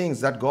real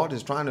things that God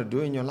is trying to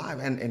do in your life.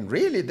 And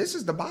really, this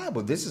is the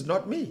Bible. This is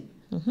not me.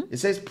 It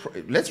says,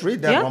 let's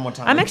read that one more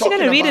time. I'm actually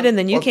going to read it in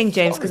the New King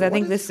James, because I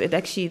think the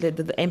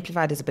the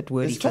Amplified is a bit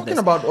wordy. It's talking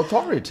about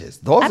authorities.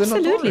 Those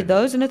Absolutely, in authority.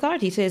 those in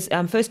authority. It says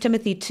 1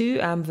 Timothy 2,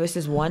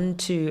 verses 1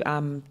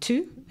 to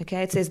 2.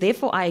 Okay, it says,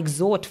 therefore I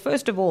exhort,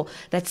 first of all,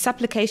 that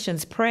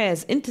supplications,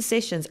 prayers,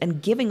 intercessions,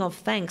 and giving of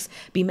thanks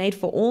be made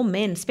for all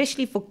men,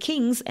 especially for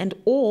kings and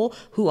all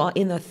who are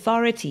in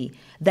authority,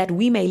 that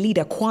we may lead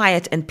a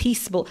quiet and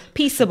peaceable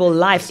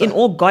life in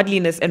all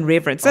godliness and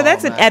reverence. So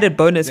that's an added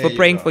bonus for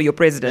praying for your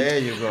president. There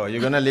you go. You're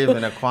going to live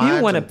in a quiet.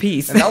 You want a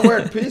peace. And that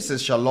word peace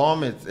is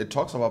shalom. It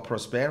talks about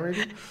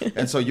prosperity.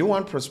 And so you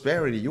want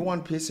prosperity. You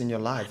want peace in your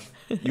life.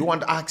 You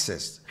want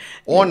access.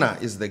 Honor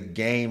is the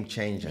game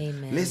changer.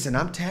 Amen. Listen,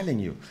 I'm telling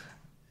you,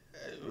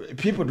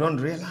 people don't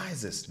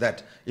realize this,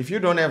 that if you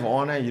don't have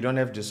honor, you don't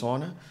have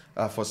dishonor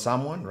for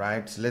someone,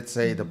 right? Let's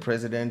say the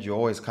president, you're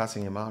always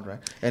cussing him out, right?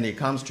 And he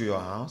comes to your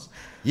house,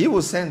 he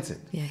will sense it.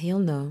 Yeah, he'll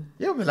know.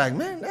 You'll be like,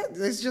 man,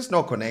 there's just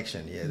no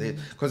connection here.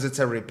 Because it's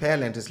a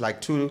repellent. It's like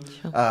two,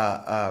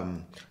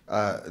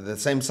 the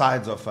same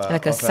sides of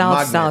like a a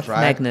south-south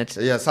right? magnet.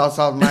 Yeah,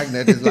 south-south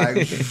magnet is like...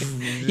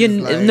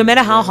 no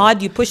matter how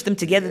hard you push them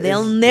together,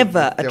 they'll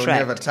never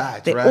attract. Never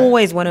touch, they right?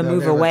 always want to They'll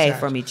move never away touch.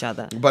 from each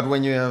other. But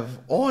when you have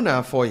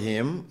honor for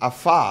him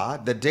afar,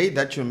 the day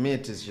that you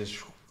meet is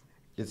just...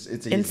 It's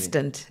easy.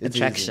 Instant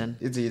attraction.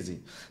 It's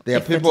easy. There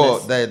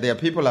are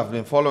people I've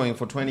been following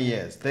for 20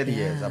 years, 30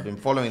 years. I've been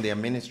following their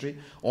ministry,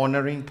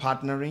 honoring,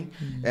 partnering.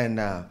 And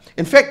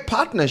in fact,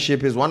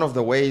 partnership is one of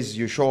the ways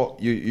you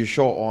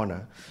show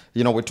honor.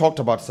 You know, we talked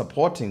about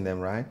supporting them,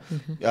 right?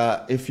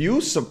 If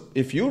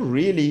you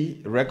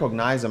really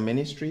recognize a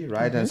ministry,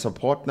 right, and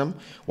support them,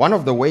 one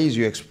of the ways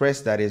you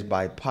express that is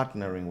by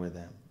partnering with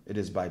them. It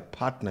is by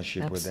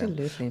partnership with them.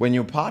 Absolutely. When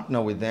you partner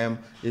with them,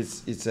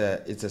 it's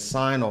a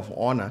sign of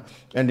honor.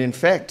 And in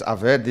fact,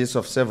 I've heard this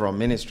of several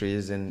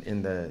ministries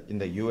in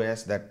the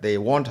US, that they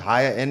won't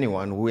hire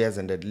anyone who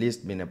hasn't at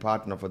least been a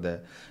partner for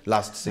the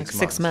last 6 months.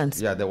 6 months.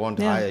 Yeah, they won't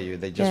Yeah. hire you.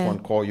 They just Yeah.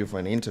 won't call you for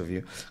an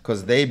interview,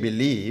 because they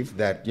believe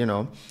that,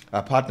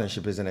 a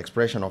partnership is an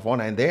expression of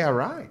honor, and they are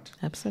right.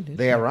 Absolutely.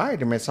 They are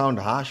right. It may sound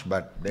harsh,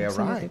 but they are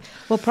Absolutely. right.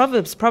 Well,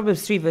 Proverbs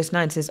 3 verse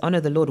 9 says,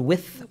 honor the Lord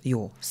with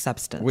your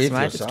substance, With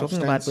right? your It's talking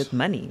substance. about with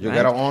money, You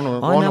right? gotta honor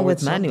with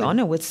with money, something.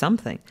 honor with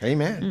something.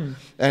 Amen.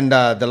 And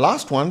the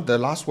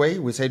last way,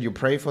 we said you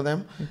pray for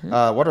them.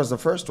 What was the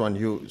first one?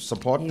 You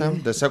support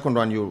them. The second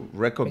one, you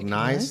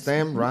recognize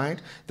them, right?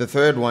 The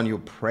third one, you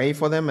pray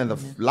for them. And the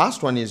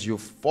last one is you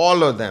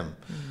follow them.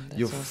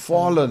 You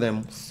follow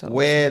them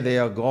where they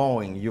are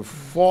going. You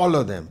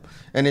follow them.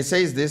 And it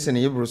says this in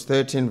Hebrews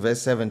 13,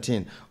 verse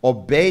 17.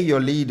 Obey your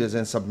leaders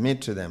and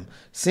submit to them,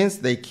 since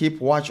they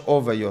keep watch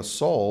over your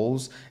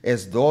souls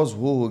as those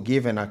who will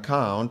give an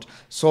account,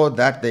 so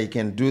that they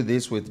can do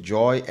this with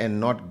joy and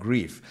not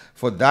grief,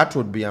 for that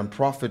would be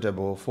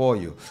unprofitable for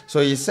you.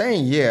 So he's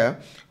saying here,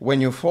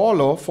 when you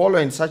follow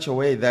in such a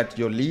way that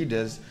your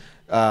leaders,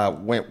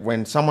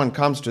 when someone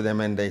comes to them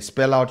and they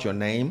spell out your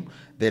name,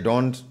 they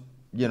don't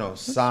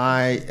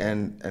sigh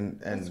and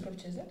What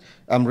scripture is it?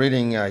 I'm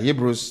reading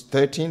Hebrews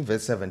 13,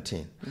 verse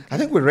 17. Okay. I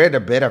think we read a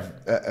better,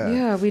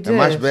 we did. a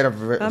much better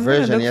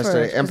version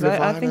yesterday.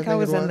 Amplified. I think I it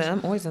was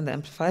I'm always on the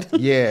Amplified.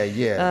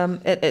 Yeah.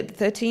 At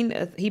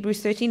 13,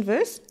 Hebrews 13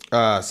 verse?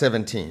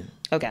 17.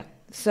 Okay.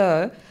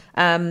 So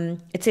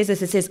it says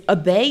this, it says,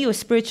 obey your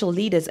spiritual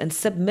leaders and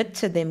submit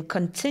to them,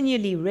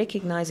 continually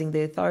recognizing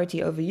their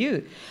authority over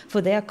you.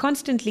 For they are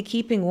constantly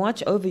keeping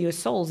watch over your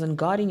souls and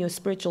guarding your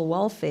spiritual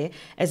welfare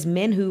as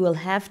men who will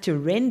have to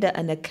render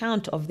an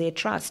account of their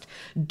trust.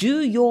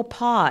 Do your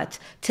part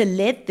to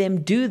let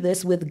them do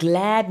this with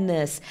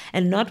gladness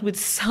and not with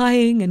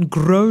sighing and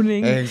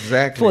groaning.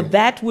 Exactly. For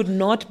that would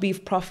not be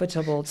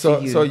profitable to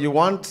you. So you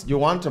want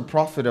a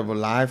profitable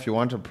life, you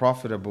want a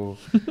profitable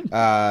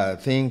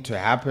thing to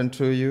happen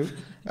to you.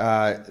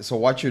 So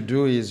what you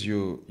do is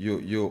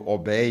you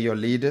obey your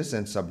leaders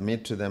and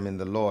submit to them in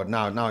the Lord.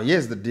 Now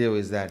here's the deal: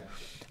 is that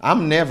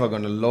I'm never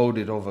going to load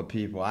it over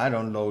people. I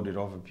don't load it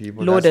over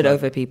people. Lord it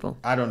over people.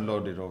 I don't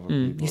load it over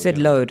people. You said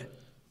load.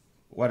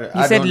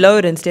 You said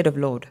load instead of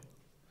load.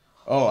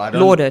 Oh, I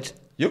don't. Load it.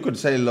 You could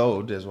say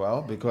load as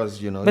well, because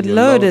But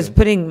load is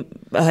putting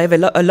a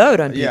load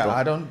on people. Yeah,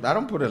 I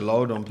don't put a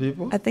load on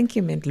people. I think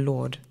you meant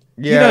lord.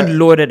 Yeah. You don't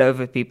lord it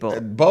over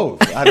people.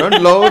 Both. I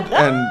don't load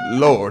and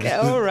load. Okay,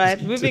 all right,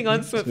 moving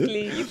on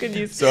swiftly. You can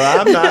use. So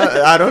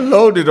I don't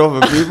load it over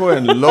people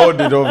and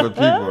load it over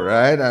people,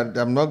 right?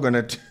 I'm not going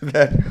to do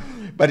that.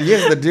 But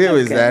here's the deal: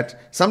 is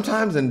that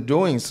sometimes in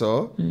doing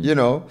so,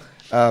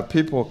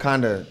 people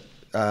kind of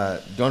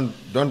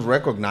don't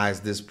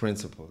recognize these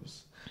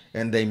principles,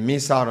 and they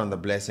miss out on the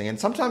blessing. And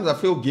sometimes I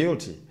feel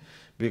guilty,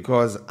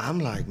 because I'm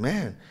like,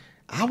 man,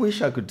 I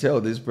wish I could tell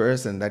this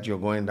person that you're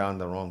going down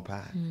the wrong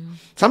path.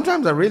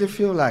 Sometimes I really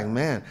feel like,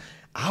 man,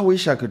 I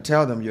wish I could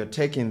tell them you're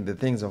taking the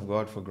things of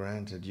God for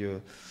granted.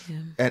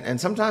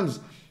 And sometimes,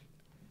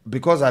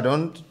 because I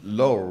don't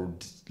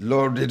load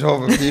it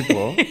over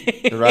people,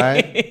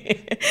 right?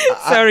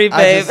 Sorry,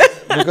 babe.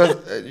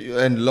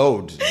 And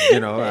load, I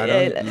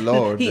don't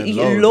load.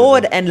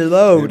 Lord and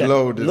load.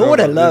 Lord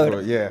and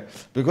load. Yeah,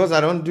 because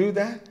I don't do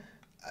that.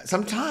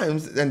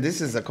 Sometimes, and this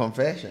is a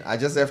confession, I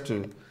just have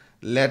to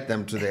let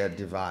them to their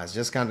device.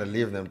 Just kind of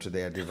leave them to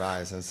their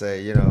device and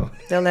say,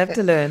 they'll have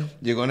to learn.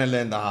 You're going to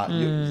learn the hard.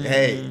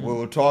 Hey, we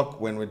will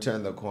talk when we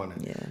turn the corner.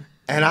 Yeah.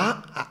 And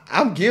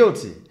I'm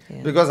guilty,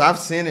 because I've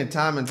seen it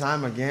time and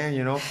time again,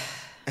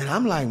 And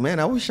I'm like, man,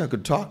 I wish I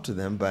could talk to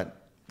them, but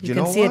you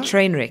can see a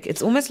train wreck.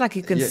 It's almost like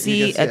you can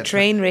see a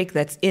train wreck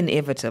that's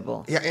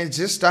inevitable. Yeah, and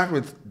just start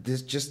with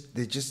this.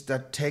 They just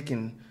start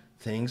taking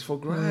things for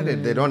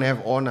granted. They don't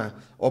have honor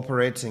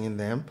operating in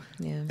them.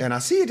 Yeah. And I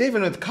see it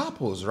even with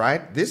couples,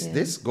 right?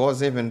 This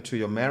goes even to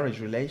your marriage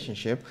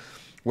relationship.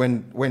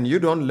 When you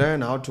don't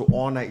learn how to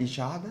honor each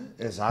other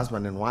as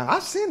husband and wife,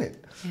 I've seen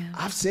it. Yeah.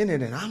 I've seen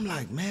it, and I'm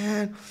like,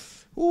 man,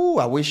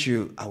 I wish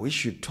you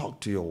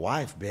talk to your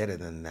wife better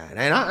than that.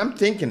 And I'm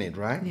thinking it,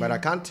 right? But I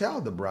can't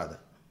tell the brother.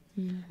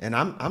 And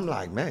I'm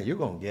like, man, you're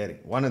going to get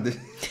it.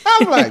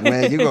 I'm like,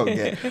 man, you're going to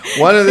get it.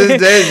 One of these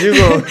days, you're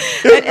going to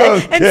get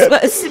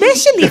it.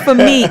 Especially for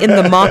me in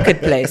the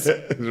marketplace.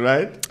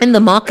 Right? In the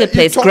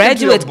marketplace,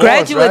 graduates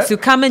right? who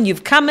come in,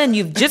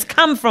 you've just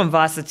come from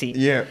varsity.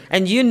 Yeah.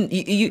 And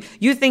you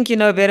think you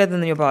know better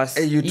than your boss.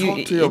 And you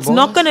talk to your it's boss?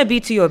 not going to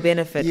be to your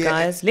benefit, Yeah.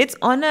 guys. Let's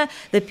honor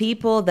the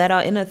people that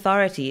are in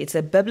authority. It's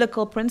a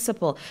biblical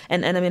principle.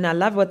 And I mean, I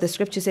love what the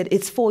scripture said.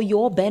 It's for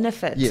your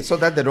benefit. Yeah, so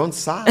that they don't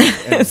sigh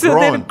and So they're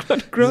groan.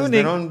 not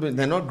groaning.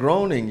 They're not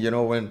groaning,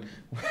 when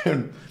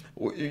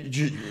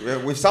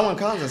if someone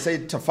comes and say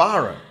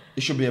Tafara,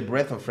 it should be a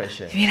breath of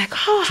fresh air. You're like,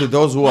 oh, To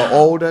those who are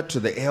older, to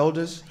the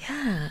elders.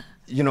 yeah.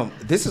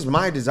 This is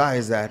my desire,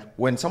 is that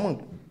when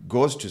someone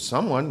goes to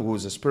someone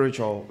who's a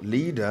spiritual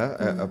leader,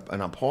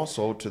 an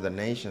apostle to the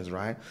nations,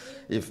 right?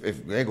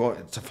 If they go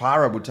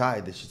Tafara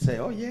Butai, they should say,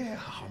 "Oh yeah,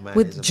 oh, man,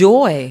 with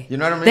joy." You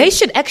know what I mean? They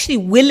should actually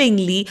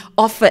willingly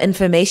offer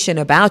information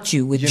about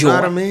you with joy. You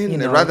know what I mean? You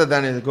know? Rather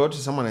than go to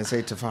someone and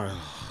say, "Tafara."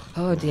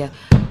 Oh dear.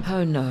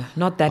 Oh no,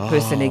 not that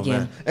person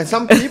again. Man. And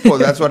some people,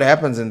 that's what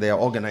happens in their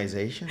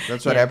organization.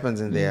 That's what happens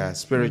in their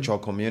spiritual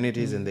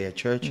communities, in their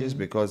churches,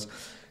 because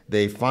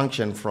they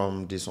function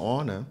from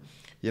dishonor.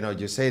 You know,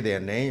 you say their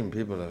name,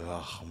 people are like,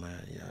 oh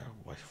man, yeah,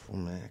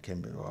 man,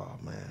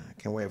 I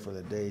can't wait for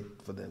the day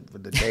for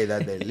the day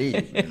that they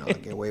leave. You know, I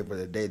can't wait for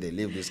the day they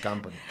leave this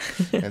company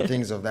and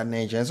things of that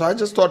nature. And so I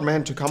just thought,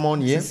 man, to come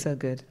on here. This is so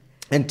good.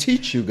 And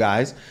teach you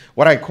guys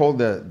what I call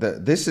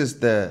this is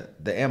the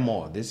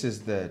MO. This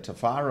is the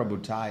Tafara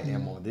Butai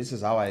MO. This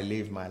is how I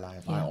live my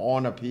life. I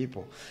honor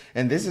people.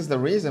 And this is the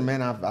reason,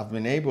 man, I've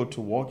been able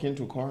to walk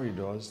into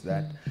corridors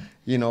that,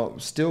 you know,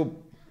 still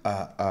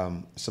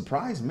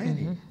surprise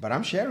many. But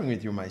I'm sharing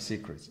with you my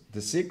secrets.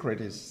 The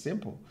secret is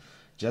simple.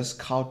 Just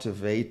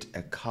cultivate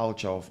a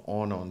culture of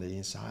honor on the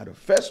inside.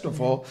 First of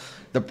all,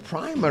 the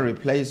primary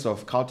place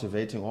of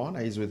cultivating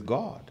honor is with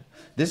God.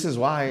 This is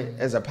why,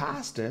 as a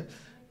pastor,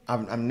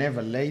 I'm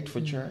never late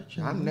for church.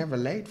 I'm never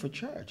late for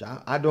church.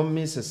 I don't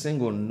miss a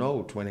single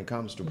note when it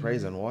comes to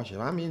praise and worship.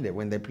 I'm in there.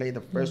 When they play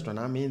the first one,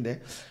 I'm in there.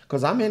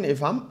 Because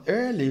if I'm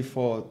early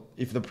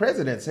if the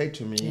president say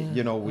to me,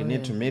 you know, we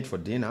need to meet for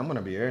dinner, I'm going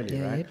to be early,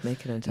 right?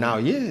 Make it on time. Now,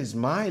 yes,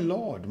 my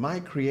Lord, my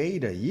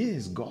Creator,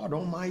 yes, God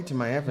Almighty,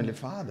 my Heavenly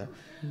Father.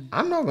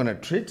 I'm not going to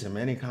treat him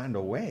any kind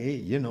of way,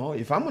 you know.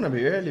 If I'm going to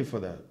be early for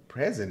the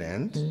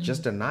president,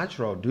 just a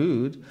natural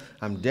dude,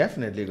 I'm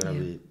definitely going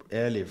to be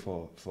early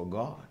for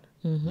God.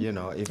 You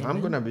know, if I'm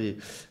going to be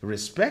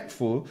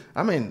respectful,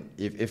 I mean,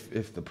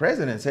 if the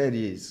president said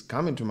he's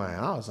coming to my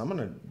house, I'm going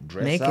to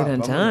dress up. Make it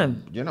on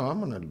time. I'm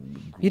going to...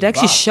 You'd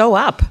actually show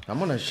up. I'm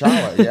going to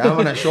shower. Yeah, I'm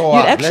going to show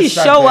up. You'd actually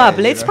show up.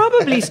 Let's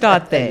probably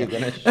start there. You're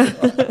going to show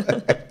up.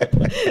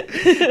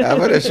 I'm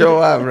going to show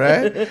up,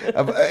 right?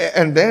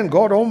 And then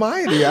God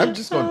Almighty, I'm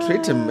just going to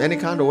treat him any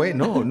kind of way.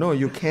 No,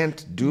 you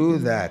can't do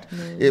that.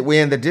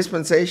 We're in the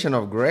dispensation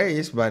of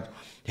grace, but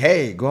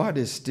hey, God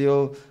is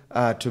still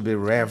to be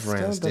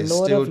reverenced. Is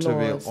still to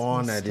be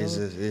honored.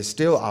 Is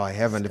still our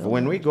heavenly.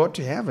 When we go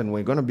to heaven,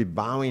 we're going to be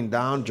bowing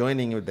down,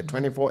 joining with the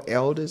 24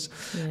 elders.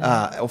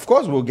 Of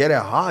course, we'll get a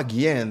hug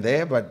here and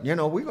there, but you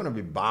know, we're going to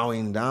be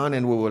bowing down,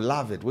 and we will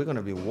love it. We're going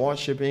to be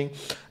worshiping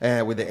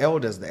with the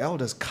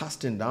elders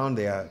casting down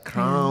their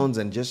crowns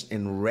and just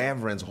in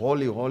reverence.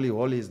 Holy, holy,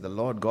 holy is the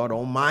Lord God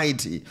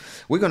Almighty.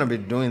 We're going to be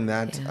doing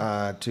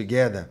that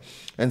together.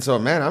 And so,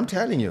 man, I'm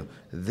telling you,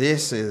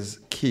 this is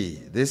key.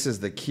 This is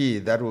the key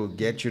that will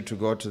get you to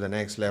go to the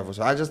next level.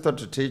 So I just thought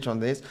to teach on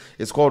this.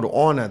 It's called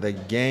Honor, the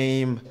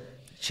Game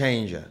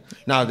Changer.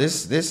 Now,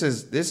 this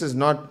is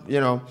not,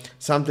 you know,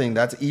 something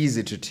that's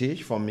easy to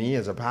teach for me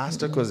as a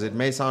pastor, because it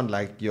may sound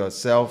like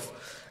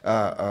yourself.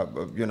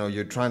 You know,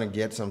 you're trying to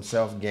get some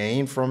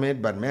self-gain from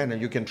it, but man,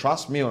 you can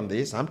trust me on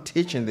this. I'm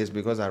teaching this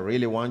because I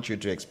really want you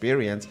to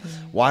experience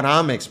what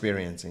I'm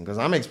experiencing, because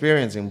I'm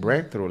experiencing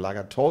breakthrough. Like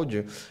I told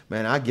you,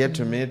 man, I get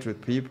to meet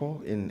with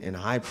people in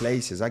high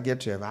places. I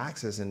get to have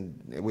access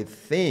with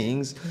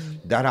things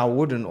that I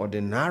wouldn't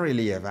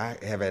ordinarily have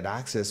had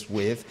access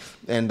with.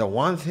 And the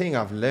one thing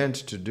I've learned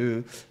to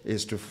do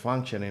is to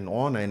function in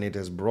honor, and it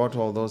has brought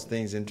all those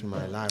things into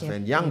my life.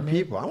 And young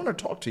people, I want to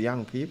talk to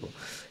young people.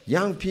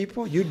 Young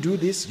people, you do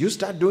this, you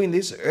start doing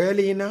this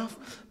early enough,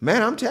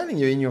 man, I'm telling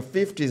you, in your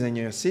 50s and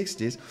your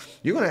 60s,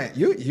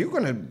 you're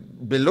gonna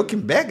be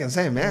looking back and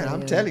saying, man,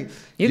 I'm telling you,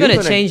 you're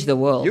gonna change the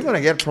world. You're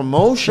gonna get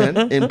promotion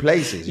in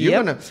places.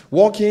 You're gonna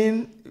walk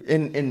in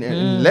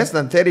less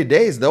than 30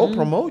 days, they'll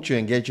promote you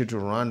and get you to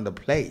run the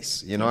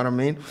place. You know what I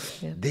mean?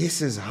 Yeah.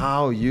 This is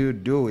how you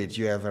do it.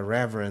 You have a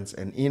reverence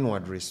and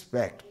inward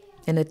respect.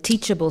 And a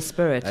teachable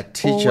spirit. A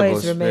teachable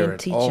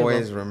spirit.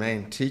 Always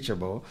remain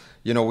teachable.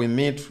 You know, we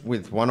meet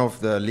with one of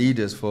the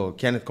leaders for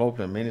Kenneth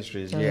Copeland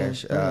Ministries.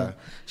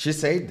 She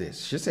said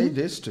this. She said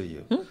this to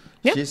you.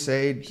 Yep.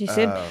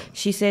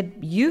 She said,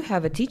 you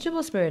have a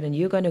teachable spirit, and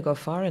you're going to go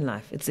far in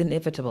life. It's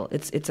inevitable.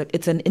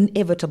 It's an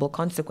inevitable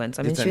consequence.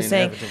 I mean, she's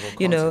saying,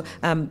 whenever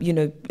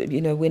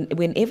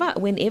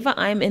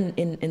I'm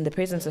in the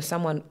presence of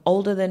someone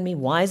older than me,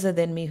 wiser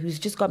than me, who's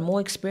just got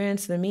more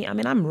experience than me, I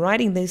mean, I'm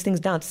writing these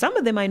things down. Some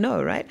of them I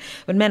know, right?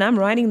 But man, I'm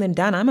writing them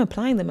down. I'm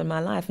applying them in my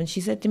life. And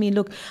she said to me,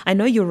 look, I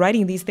know you're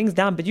writing these things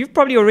down, but you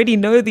probably already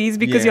know these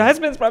because your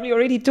husband's probably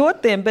already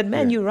taught them. But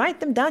man, you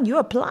write them down, you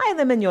apply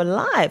them in your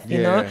life, you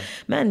know.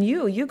 Man,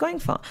 you're going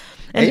far,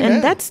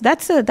 and that's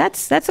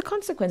a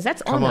consequence.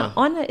 That's honor.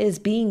 Honor is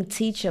being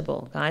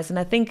teachable, guys. And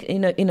I think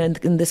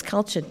in this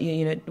culture,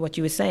 what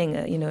you were saying,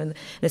 in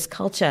this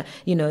culture,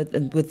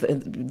 with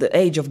the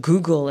age of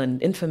Google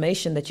and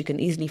information that you can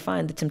easily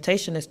find, the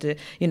temptation is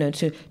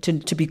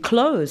to be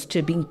closed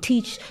to being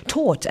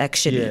taught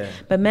actually. Yeah.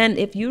 But man,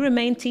 if you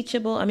remain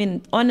teachable, I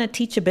mean, honor,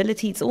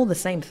 teachability, it's all the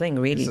same thing,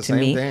 really, to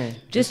me.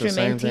 Just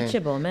remain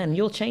teachable, man.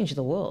 You'll change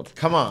the world.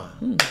 Come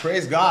on,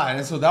 praise God.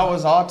 And so that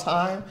was our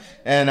time,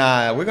 and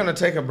we're going to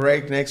take a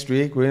break next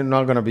week. We're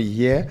not going to be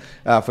here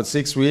for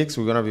 6 weeks.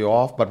 We're going to be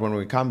off. But when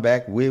we come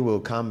back, we will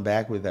come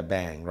back with a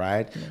bang,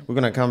 right? Yeah. We're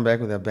going to come back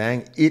with a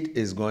bang. It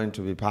is going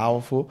to be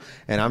powerful.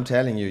 And I'm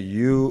telling you,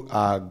 you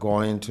are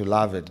going to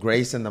love it.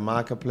 Grace in the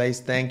Marketplace,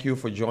 thank you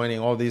for joining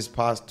all these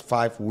past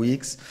 5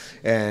 weeks.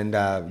 And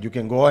you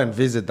can go and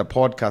visit the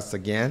podcasts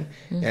again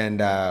and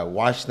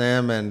watch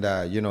them and,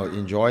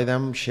 enjoy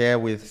them, share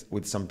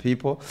with some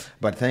people.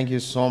 But thank you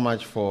so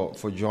much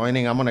for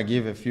joining. I'm going to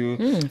give a few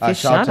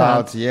shout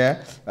outs. Yeah.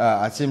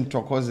 Asim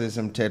Tokoze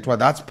Mtetwa.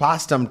 That's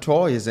Pastor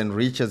Mto. He's in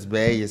Richards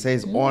Bay. He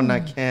says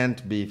honor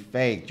can't be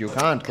faked. You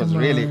can't, because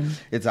really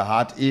it's a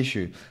heart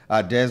issue.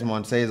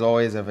 Desmond says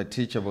always have a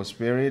teachable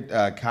spirit.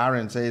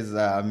 Karen says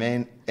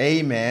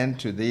amen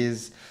to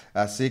these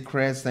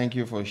secrets. Thank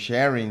you for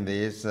sharing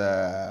this.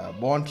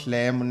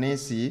 Bontle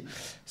Munisi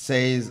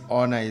says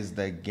honor is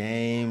the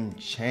game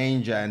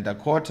changer. And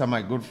Dakota,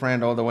 my good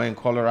friend all the way in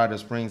Colorado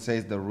Springs,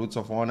 says the roots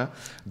of honor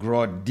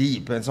grow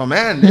deep. And so,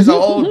 man, these are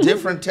all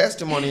different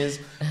testimonies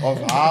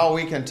of how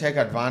we can take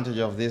advantage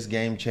of this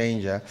game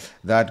changer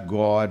that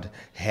God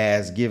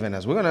has given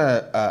us. We're going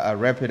to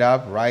wrap it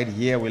up right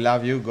here. We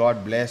love you.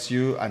 God bless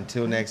you.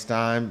 Until next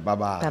time.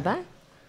 Bye-bye. Bye-bye.